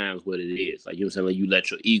lot of times what it is. Like you know what I'm saying, like you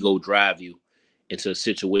let your ego drive you into a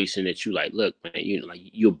situation that you like. Look, man, you know, like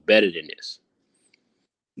you're better than this.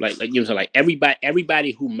 Like you know what I'm saying, like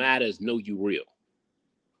everybody who matters know you real.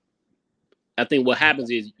 I think what happens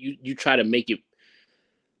is you try to make it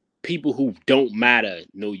people who don't matter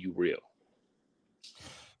know you real.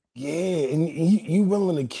 Yeah, and you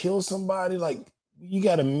willing to kill somebody? Like you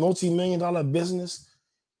got a multi-million-dollar business,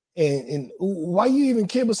 and why you even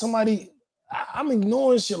care about somebody? I'm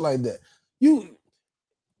ignoring shit like that.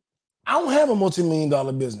 I don't have a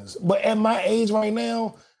multi-million-dollar business, but at my age right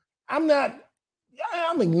now, I'm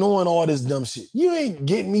ignoring all this dumb shit. You ain't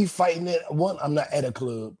getting me fighting at one. I'm not at a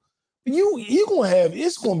club. You gonna have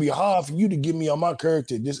it's gonna be hard for you to get me on my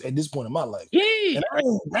character at this point in my life. Yeah, and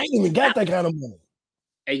I ain't even got that kind of money.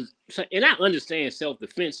 And I understand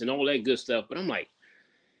self-defense and all that good stuff, but I'm like,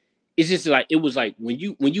 it's just like it was like when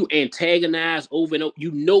you antagonize over and over,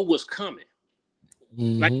 you know what's coming.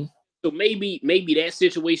 Like Mm-hmm. so maybe that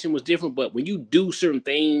situation was different, but when you do certain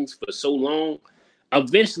things for so long,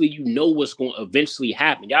 eventually you know what's going to eventually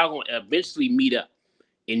happen. Y'all going to eventually meet up,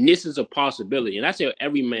 and this is a possibility. And I tell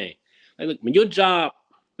every man, like, look, when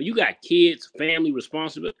you got kids, family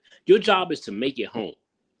responsibility, your job is to make it home.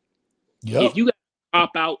 Yep. If you got to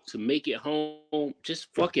pop out to make it home,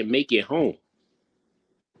 just fucking make it home.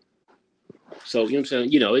 So you know what I'm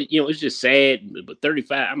saying? It's just sad. But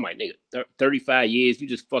 35, I'm like, nigga, 35 years, you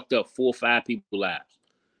just fucked up 4 or 5 people's lives.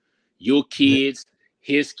 Your kids,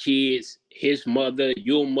 his mother,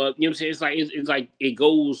 your mother. You know what I'm saying? It's like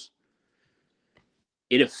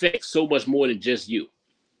it affects so much more than just you.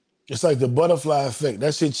 It's like the butterfly effect.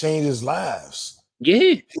 That shit changes lives.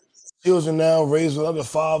 Yeah. Children now raised without a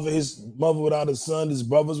father, his mother without a son, his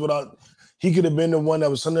brothers without. He could have been the one that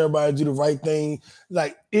was telling everybody to do the right thing.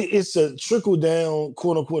 Like it's a trickle down,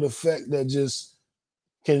 quote unquote, effect that just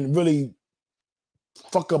can really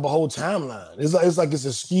fuck up a whole timeline. It's like it's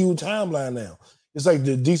a skewed timeline now. It's like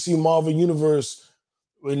the DC Marvel universe,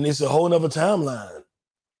 when it's a whole nother timeline.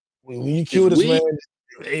 When you kill It's this man,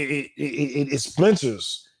 weird. it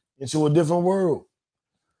splinters into a different world.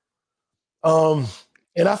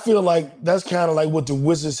 And I feel like that's kind of like what the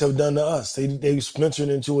Wizards have done to us. They splintered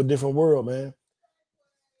into a different world, man.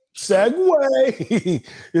 Segue.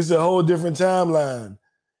 It's a whole different timeline.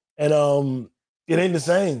 And it ain't the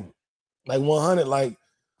same. Like 100. Like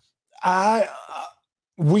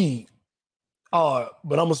we are,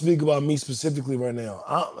 but I'm gonna speak about me specifically right now.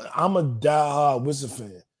 I'm a diehard Wizard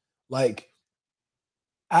fan. Like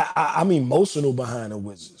I'm emotional behind the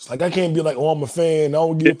Wizards. Like I can't be like, oh, I'm a fan. I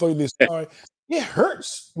don't give a fuck if they're sorry. It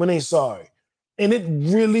hurts when they're sorry, and it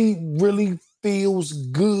really, really feels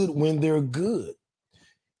good when they're good.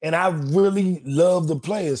 And I really love the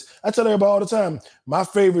players. I tell everybody all the time, my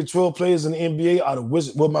favorite 12 players in the NBA are the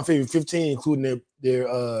Wizards. Well, my favorite 15, including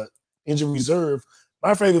their injury reserve.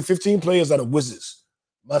 My favorite 15 players are the Wizards.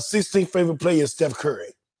 My 16th favorite player is Steph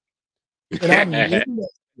Curry. And I mean that.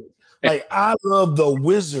 Like, I love the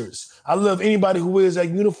Wizards. I love anybody who wears that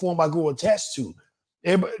uniform I go attached to.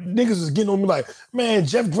 Niggas is getting on me like, man,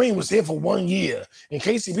 Jeff Green was here for 1 year, and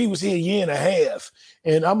KCP was here a year and a half.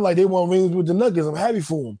 And I'm like, they want rings with the Nuggets. I'm happy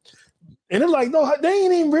for them. And they're like, no, they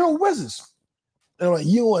ain't even real Wizards. And I'm like,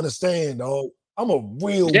 you don't understand, dog. I'm a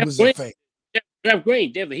real Jeff Wizard Green, fan. Jeff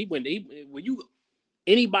Green, definitely. When you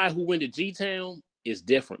anybody who went to G Town is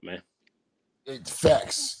different, man.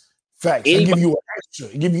 Facts. They Anybody,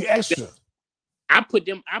 give you extra. I put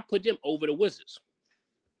them over the Wizards.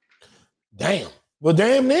 Damn. Well,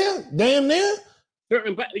 damn near. Certain Damn near.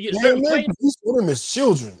 players. We saw them as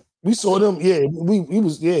children. We saw them. Yeah, we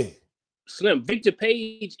was. Yeah. Slim Victor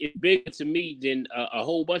Page is bigger to me than a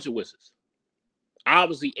whole bunch of Wizards.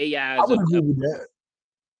 Obviously, AI I is would agree with that.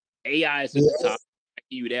 AI is at the top. I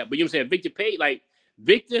give you that, but you know what I'm saying. Victor Page, like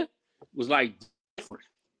Victor, was like different.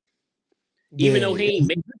 Even though he ain't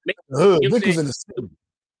make you know Victor's in the city.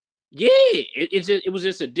 Yeah, it was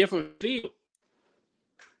just a different feel.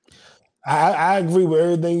 I agree with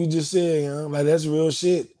everything you just said. You know? Like that's real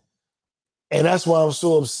shit, and that's why I'm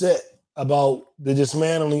so upset about the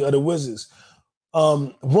dismantling of the Wizards.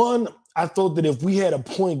 One, I thought that if we had a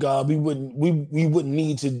point guard, we wouldn't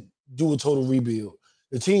need to do a total rebuild.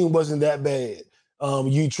 The team wasn't that bad.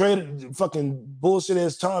 You traded fucking bullshit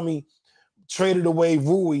as Tommy traded away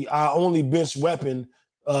Rui, our only bench weapon,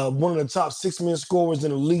 one of the top 6-man scorers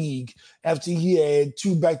in the league, after he had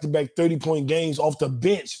 2 back-to-back 30-point games off the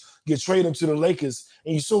bench, get traded to the Lakers,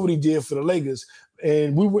 and you saw what he did for the Lakers.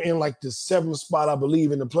 And we were in like the 7th spot, I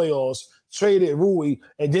believe, in the playoffs, traded Rui,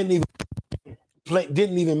 and didn't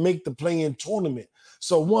even make the play-in tournament.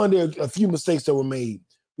 So one, there are a few mistakes that were made.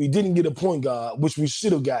 We didn't get a point guard, which we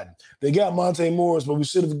should have gotten. They got Monte Morris, but we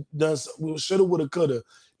should have done. We should have, would have, could have.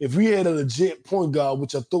 If we had a legit point guard,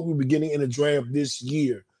 which I thought we were getting in the draft this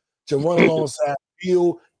year, to run alongside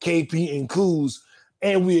Bill, KP, and Kuz,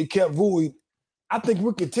 and we had kept Rui, I think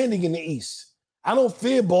we're contending in the East. I don't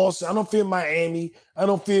fear Boston. I don't fear Miami. I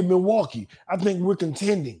don't fear Milwaukee. I think we're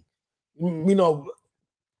contending. You know,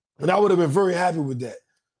 and I would have been very happy with that.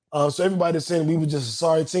 So everybody's saying we were just a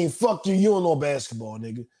sorry team. Fuck you. You don't know basketball,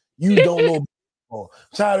 nigga. You don't know basketball.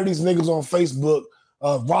 I'm tired of these niggas on Facebook,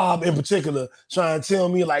 Rob in particular, trying to tell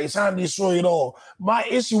me like it's time to destroy it all. My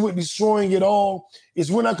issue with destroying it all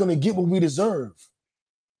is we're not going to get what we deserve.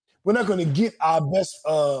 We're not going to get our best,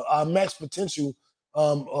 our max potential,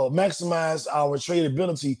 maximize our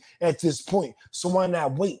tradability at this point. So why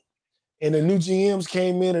not wait? And the new GMs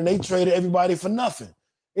came in and they traded everybody for nothing.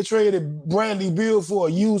 They traded Bradley Beal for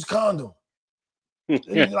a used condom.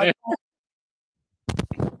 Like,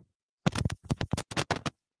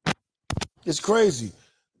 it's crazy.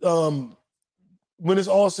 When it's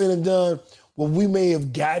all said and done, what we may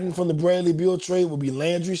have gotten from the Bradley Beal trade will be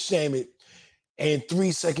Landry Shamet and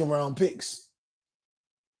 3 second-round picks.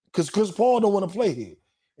 Because Chris Paul don't want to play here.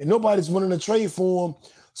 And nobody's willing to trade for him.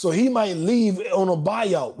 So he might leave on a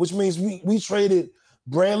buyout, which means we traded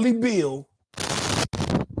Bradley Beal,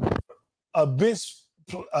 a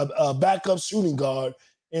backup shooting guard,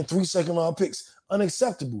 and 3 second-round picks.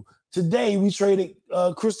 Unacceptable. Today, we traded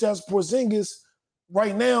Kristaps Porzingis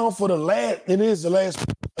right now for the last, it is the last.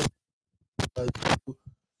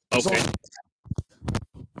 Okay.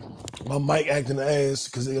 My mic acting the ass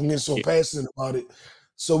because I'm getting so passionate about it.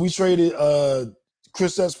 So we traded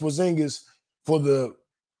Kristaps Porzingis for the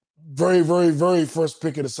very, very, very first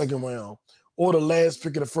pick of the second round, or the last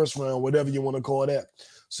pick of the first round, whatever you want to call that.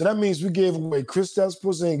 So that means we gave away Kristaps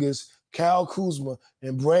Porzingis, Kyle Kuzma,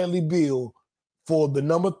 and Bradley Beal for the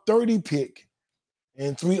number 30 pick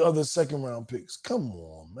and 3 other second-round picks. Come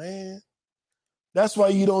on, man. That's why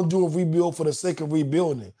you don't do a rebuild for the sake of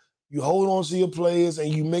rebuilding. You hold on to your players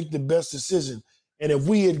and you make the best decision. And if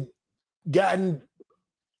we had gotten,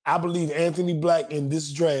 I believe, Anthony Black in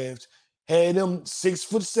this draft, had him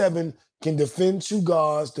 6'7", can defend 2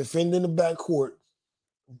 guards, defend in the backcourt,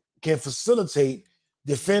 can facilitate,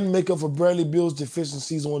 defend, make up for Bradley Beal's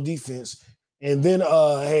deficiencies on defense, and then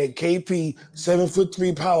had KP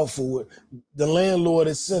 7'3" power forward, the landlord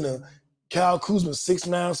at center, Kyle Kuzma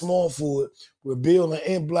 6'9" small forward with Beal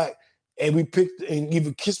and Black, and we picked and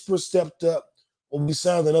either Kisper stepped up or we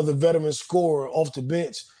signed another veteran scorer off the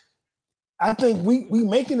bench. I think we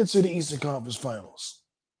making it to the Eastern Conference Finals.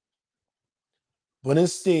 But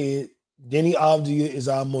instead, Denny Avdia is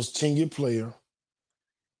our most tenured player,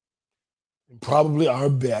 and probably our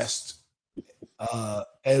best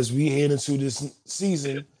as we head into this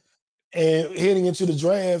season and heading into the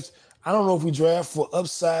draft. I don't know if we draft for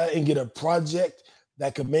upside and get a project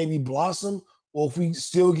that could maybe blossom, or if we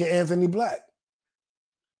still get Anthony Black.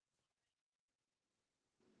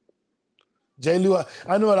 J. Lou,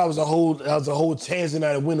 I know that was a whole tangent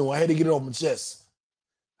out the window. I had to get it off my chest.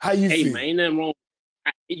 How you feel? Man, ain't nothing wrong.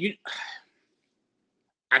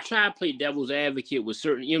 I try to play devil's advocate with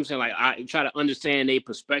certain, you know what I'm saying? Like, I try to understand their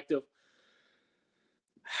perspective.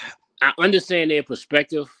 I understand their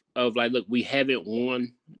perspective of, like, look, we haven't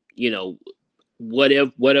won, you know, what if,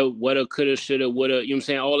 coulda, shoulda, woulda, you know what I'm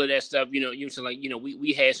saying? All of that stuff, you know what I'm saying? Like, you know,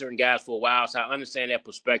 we had certain guys for a while, so I understand that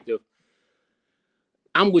perspective.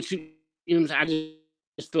 I'm with you, you know what I'm saying?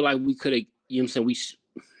 I just feel like we could have, you know what I'm saying?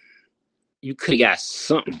 You could have got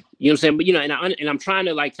something, you know what I'm saying? But, you know, and I'm trying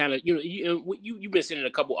to, like, kind of, you've been sending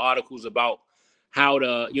a couple articles about how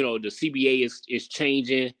the CBA is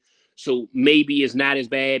changing. So maybe it's not as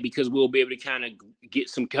bad because we'll be able to kind of get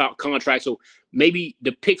some contracts. So maybe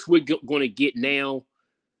the picks we're going to get now,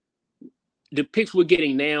 the picks we're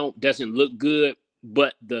getting now doesn't look good,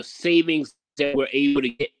 but the savings that we're able to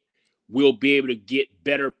get, we'll be able to get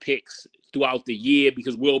better picks throughout the year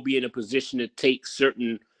because we'll be in a position to take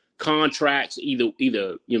certain contracts. Either you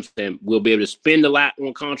know what I'm saying, we'll be able to spend a lot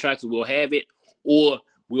on contracts and we'll have it, or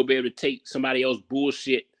we'll be able to take somebody else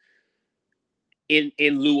bullshit in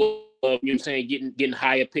lieu of, you know what I'm saying, getting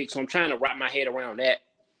higher picks. So I'm trying to wrap my head around that.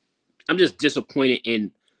 I'm just disappointed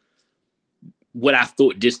in what I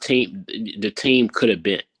thought the team could have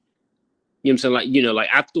been. You know what I'm saying? Like, you know, like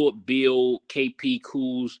I thought Bill, KP,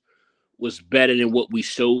 Kuz was better than what we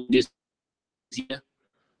showed this year.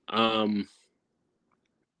 And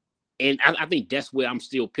I think that's where I'm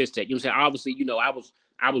still pissed at. You know what I'm saying? Obviously, you know, I was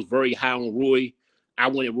very high on Rui. I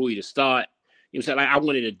wanted Rui to start. You know what I'm saying? Like, I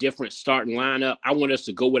wanted a different starting lineup. I want us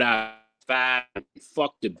to go with our 5 and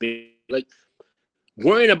fuck the bench. Like,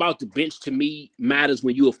 worrying about the bench to me matters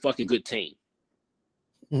when you're a fucking good team.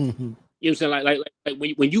 Mm-hmm. You know what I'm saying? Like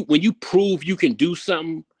when you prove you can do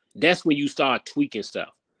something, that's when you start tweaking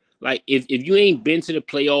stuff. Like if you ain't been to the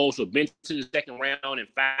playoffs or been to the second round in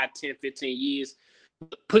 5, 10, 15 years,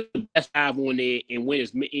 put the best 5 on there and win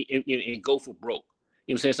and go for broke.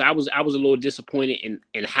 You know what I'm saying? So I was a little disappointed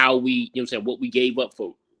in how we, you know what I'm saying, what we gave up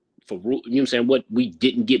for Rui, you know what I'm saying, what we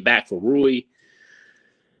didn't get back for Rui.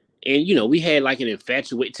 And you know, we had like an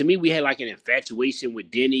infatuation. To me, we had like an infatuation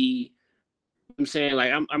with Denny. You know what I'm saying,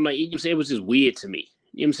 like I'm like, you know what I'm saying, it was just weird to me.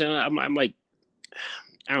 You know what I'm saying? I'm like,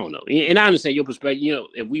 I don't know. And I understand your perspective. You know,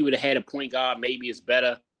 if we would have had a point guard, maybe it's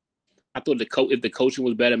better. I thought if the coaching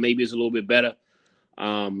was better, maybe it's a little bit better.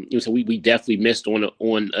 You know, so we definitely missed on you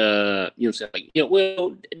know, saying, like, you know,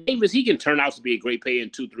 well, Davis, he can turn out to be a great player in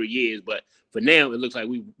 2-3 years, but for now, it looks like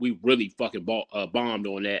we really fucking bombed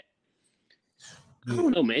on that. I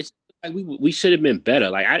don't know, man. like we should have been better.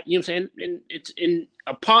 Like you know what I'm saying? And it's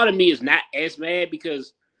a part of me is not as mad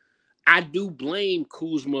because I do blame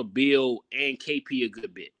Kuzma, Bill, and KP a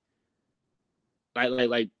good bit.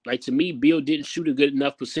 Like to me, Bill didn't shoot a good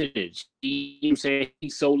enough percentage. You know what I'm saying? He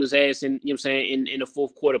sold his ass in, you know what I'm saying, in the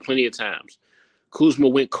fourth quarter plenty of times. Kuzma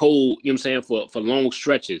went cold, you know what I'm saying, for long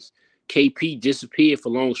stretches. KP disappeared for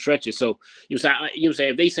long stretches. So, you know what I'm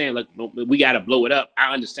saying, if they saying, look, we got to blow it up,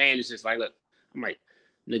 I understand. It's just like, look, I'm like,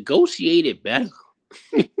 negotiate it better.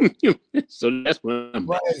 So that's what I'm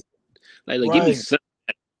right. at. Like give me something.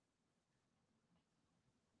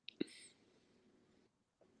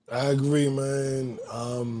 I agree, man.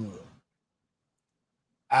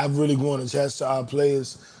 I've really grown attached to our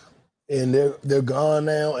players, and they're gone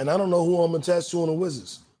now. And I don't know who I'm attached to on the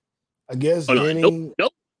Wizards. I guess Denny. No.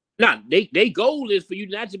 They goal is for you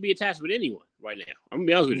not to be attached with anyone right now. I'm gonna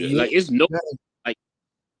be honest with you. Like it's no like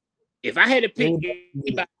if I had to pick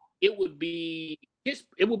anybody, it would be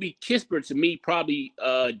Kispert to me, probably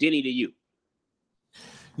Denny to you.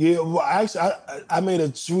 Yeah, well, actually, I made a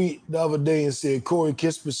tweet the other day and said Corey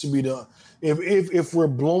Kispert should be the if we're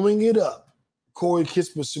blowing it up, Corey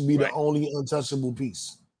Kispert should be the only untouchable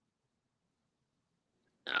piece.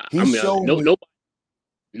 He showed me.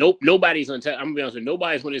 Nobody's untouchable. I'm gonna be honest with you.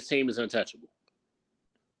 Nobody's on this team is untouchable.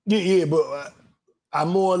 Yeah, but I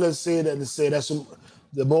more or less say that to say that's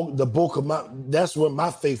the bulk of my. That's where my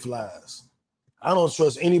faith lies. I don't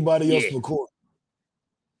trust anybody else but Corey.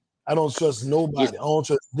 I don't trust nobody. I don't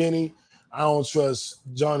trust Denny. I don't trust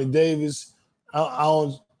Johnny Davis. I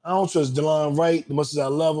don't trust DeLon Wright as much as I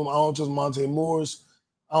love him. I don't trust Monte Morris.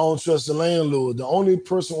 I don't trust the landlord. The only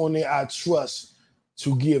person on there I trust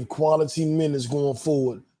to give quality minutes going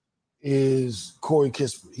forward is Corey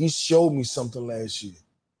Kispert. He showed me something last year.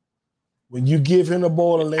 When you give him the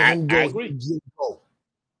ball and let him go, I agree. He go.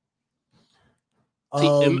 I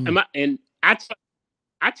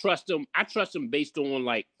trust him. I trust him based on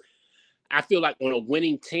like I feel like on a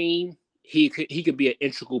winning team, he could be an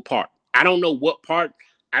integral part. I don't know what part.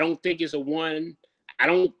 I don't think it's a 1. I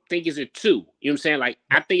don't think it's a 2. You know what I'm saying? Like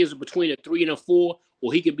I think it's between a 3 and a 4,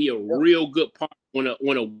 or he could be a real good part on a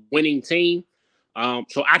winning team.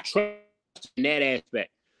 So I trust in that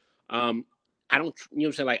aspect. I don't, you know what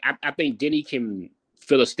I'm saying? Like I think Denny can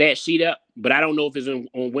fill a stat sheet up, but I don't know if it's on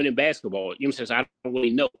winning basketball. You know what I'm saying? So I don't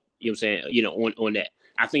really know. You know what I'm saying? You know, on that.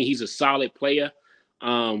 I think he's a solid player. You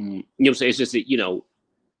know what I'm saying? It's just that, you know,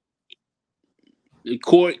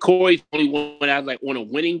 Corey's only one I was like on a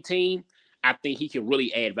winning team. I think he can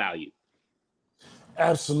really add value.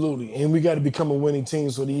 Absolutely. And we got to become a winning team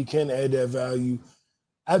so that he can add that value.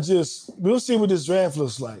 We'll see what this draft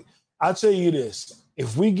looks like. I'll tell you this.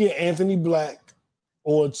 If we get Anthony Black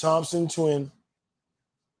or Thompson twin,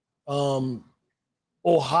 or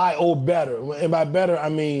high or better, and by better, I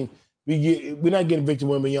mean, we're not getting Victor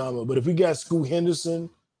Wembanyama, but if we got Scoot Henderson,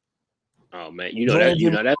 oh man, you know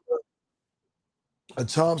that a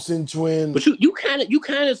Thompson twin. But you kind of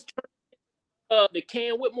the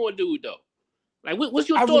Cam Whitmore dude though. Like, what's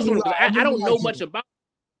your thoughts on him? I don't know much about.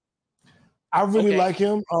 I really like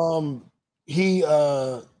him. He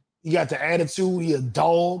got the attitude. He a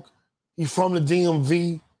dog. He from the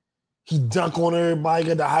DMV. He dunk on everybody.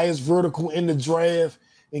 Got the highest vertical in the draft,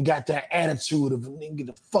 and got that attitude of get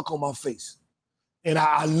the fuck on my face. And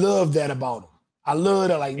I love that about him. I love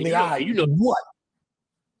that. Like, nigga, you know what?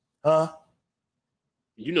 Huh?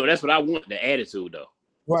 You know that's what I want. The attitude though.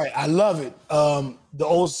 Right, I love it. The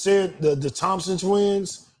old Sid, the Thompson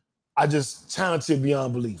twins, are just talented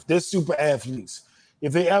beyond belief. They're super athletes.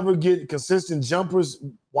 If they ever get consistent jumpers,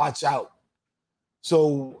 watch out.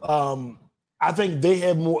 So I think they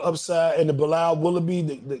have more upside. And the Bilal Willoughby,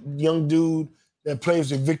 the young dude that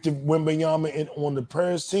plays with Victor Wembanyama on the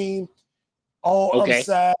Paris team, all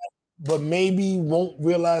upside, but maybe won't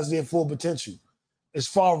realize their full potential. As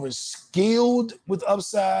far as skilled with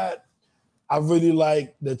upside, I really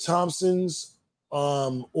like the Thompsons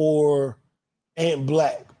or Ant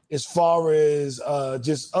Black. As far as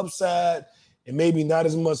just upside and maybe not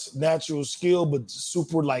as much natural skill, but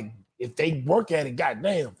super like if they work at it,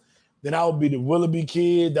 goddamn, then I would be the Willoughby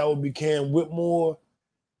kid. That would be Cam Whitmore,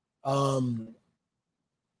 and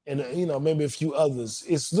maybe a few others.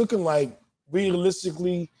 It's looking like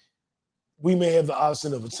realistically, we may have the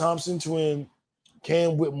option of a Thompson twin,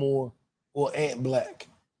 Cam Whitmore, or Ant Black.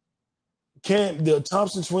 The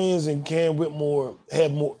Thompson twins and Cam Whitmore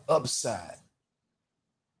have more upside.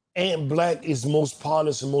 Ant Black is most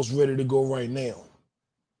polished and most ready to go right now.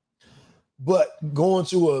 But going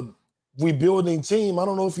to a rebuilding team, I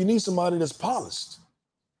don't know if you need somebody that's polished.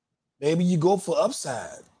 Maybe you go for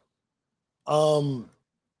upside.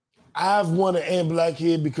 I've wanted Ant Black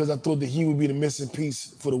here because I thought that he would be the missing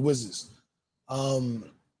piece for the Wizards.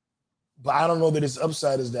 But I don't know that his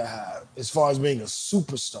upside is that high as far as being a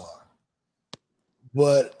superstar.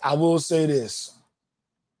 But I will say this.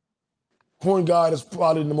 Point guard is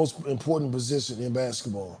probably the most important position in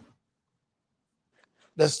basketball.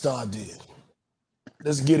 Let's start there.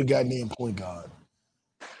 Let's get a goddamn point guard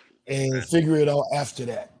and figure it out after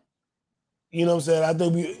that. You know what I'm saying? I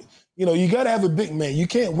think you got to have a big man. You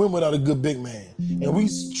can't win without a good big man. And we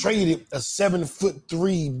traded a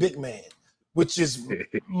 7'3" big man, which is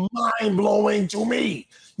mind-blowing to me.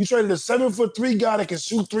 You traded a 7'3" guy that can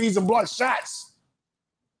shoot threes and block shots.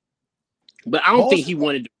 But I don't think he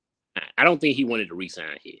wanted to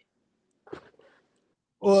resign here.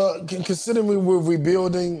 Well, considering we're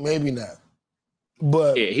rebuilding, maybe not.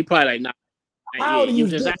 But yeah, he probably like, nah. How do you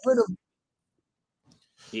get rid of?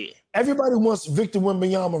 Yeah. Everybody wants Victor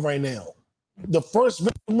Wembanyama right now. The first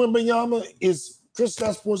Victor Wembanyama is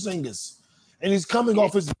Kristaps Porzingis, and he's coming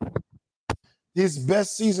off his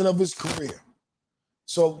best season of his career.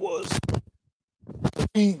 So what are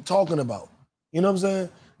we talking about? You know what I'm saying?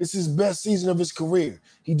 It's his best season of his career.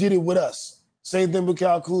 He did it with us. Same thing with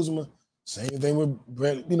Kyle Kuzma. Same thing with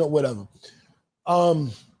Brent, whatever.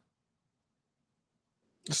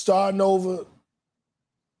 Starting over.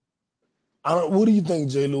 What do you think,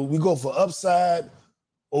 J. Lou? We go for upside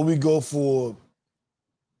or we go for,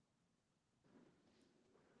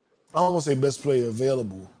 I don't want to say best player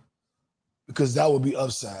available because that would be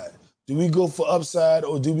upside. Do we go for upside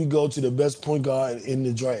or do we go to the best point guard in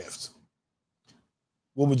the draft?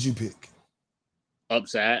 What would you pick?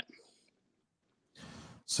 Upside.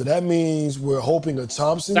 So that means we're hoping a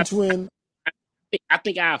Thompson twin. I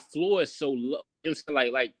think our floor is so low. You know,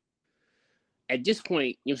 like at this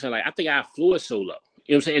point, you know what I'm saying? Like I think our floor is so low.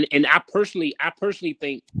 You know what I'm saying? And I personally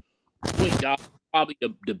think point guard probably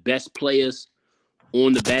the best players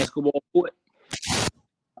on the basketball court.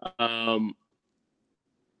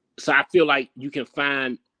 So I feel like you can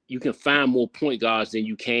find more point guards than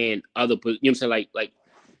you can other. You know what I'm saying? Like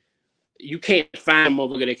you can't find a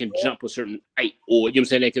motherfucker that can jump a certain height or you know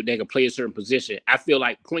what I'm saying they can play a certain position. I feel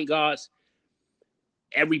like point guards.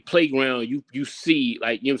 Every playground you see,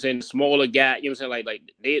 like, you know what I'm saying, the smaller guy, you know what I'm saying, like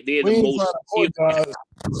they're the most.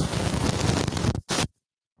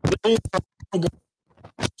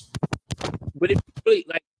 But it's really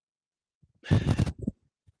like,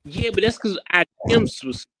 yeah, but that's because our gyms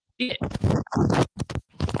was shit.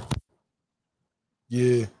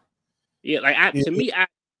 Yeah. Yeah, like to me,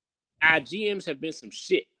 our GMs have been some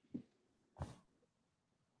shit.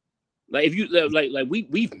 Like if you like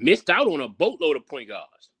we've missed out on a boatload of point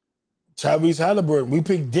guards. Tyrese Halliburton, we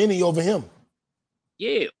picked Denny over him.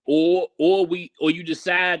 Yeah, or you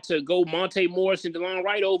decide to go Monte Morris and DeLon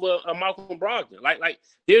Wright over Malcolm Brogdon. Like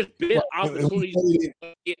there's been opportunities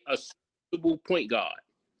to get a suitable point guard.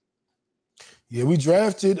 Yeah, we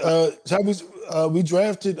drafted Tyrese.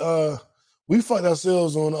 We fucked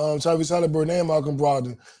ourselves on Tyrese Halliburton and Malcolm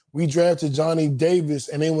Brogdon. We drafted Johnny Davis,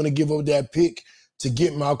 and they want to give up that pick to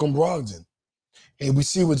get Malcolm Brogdon. And we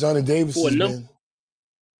see what Johnny Davis has been.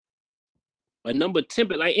 A number 10,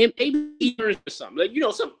 but like maybe he earns something.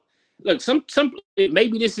 Like some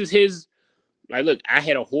maybe this is his. Like, look, I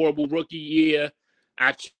had a horrible rookie year.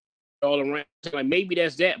 I all around. Like maybe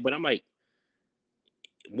that's that. But I'm like,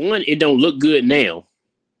 one, it don't look good now. You know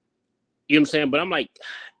what I'm saying? But I'm like,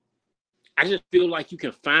 I just feel like you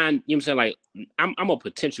can find. You know what I'm saying? Like I'm a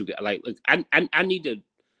potential guy. Like, look, I need to.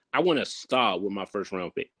 I want to start with my first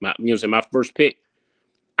round pick. You know what I'm saying? My first pick.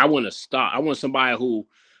 I want to start. I want somebody who,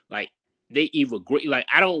 like, they either great. Like,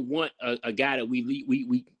 I don't want a guy that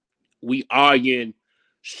we arguing.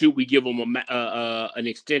 Should we give him an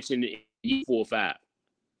extension in year 4 or 5?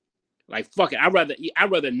 Like, fuck it. I'd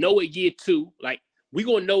rather know a year 2. Like, we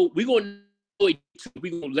gonna know a year 2. We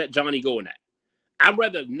gonna let Johnny go in that. I'd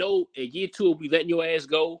rather know a year 2 if we letting your ass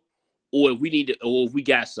go, or if we need to, or if we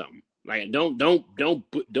got something. Like, don't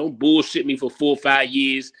bullshit me for 4 or 5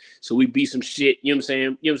 years so we beat some shit. You know what I'm saying? You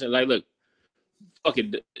know what I'm saying? Like, look, fuck it.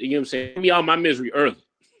 You know what I'm saying? Get me out of my misery early.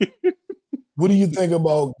 What do you think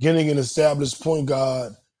about getting an established point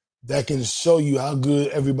guard that can show you how good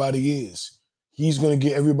everybody is? He's going to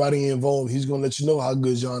get everybody involved. He's going to let you know how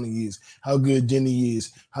good Johnny is, how good Denny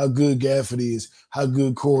is, how good Gafford is, how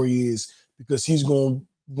good Corey is, because he's going to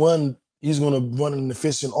run an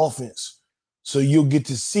efficient offense. So you'll get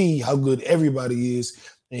to see how good everybody is,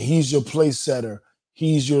 and he's your play setter.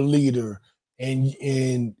 He's your leader, and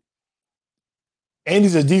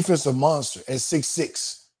he's a defensive monster at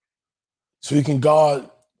 6'6". So he can guard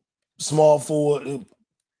small forward,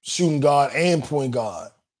 shooting guard, and point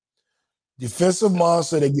guard. defensive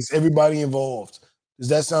monster that gets everybody involved. Does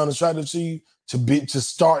that sound attractive to you to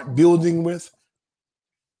start building with?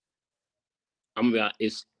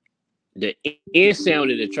 It's the end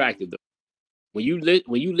sounded attractive though. When you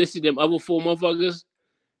listed them other four motherfuckers,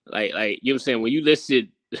 like you know what I'm saying, when you listed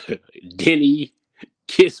Denny,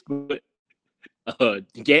 Kisper,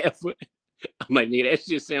 Gafford, I'm like, nigga, that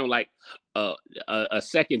shit sound like a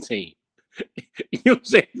second team. You know what I'm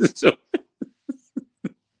saying? So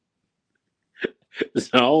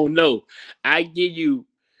I don't know. I give you,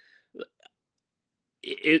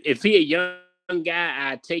 if he a young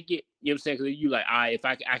guy, I take it. You know what I'm saying? Because you like, all right, if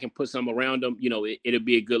I can put something around him, you know, it'll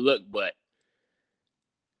be a good look. But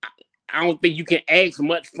I don't think you can ask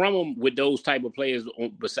much from him with those type of players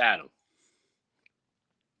beside him.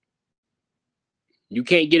 You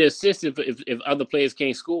can't get assists if other players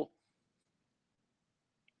can't score.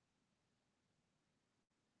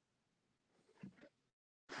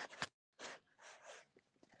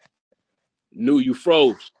 Knew you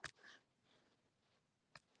froze.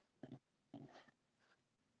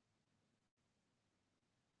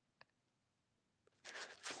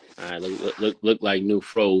 All right, look like new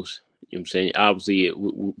froze. You know what I'm saying? Obviously,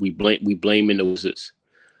 we blaming the Wizards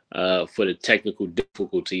for the technical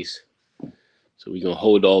difficulties. So we're gonna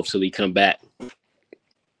hold off till he come back.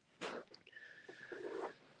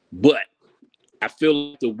 But I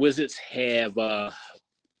feel like the Wizards have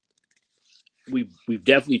we've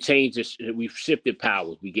definitely changed this. We've shifted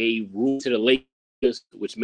powers. We gave room to the Lakers, which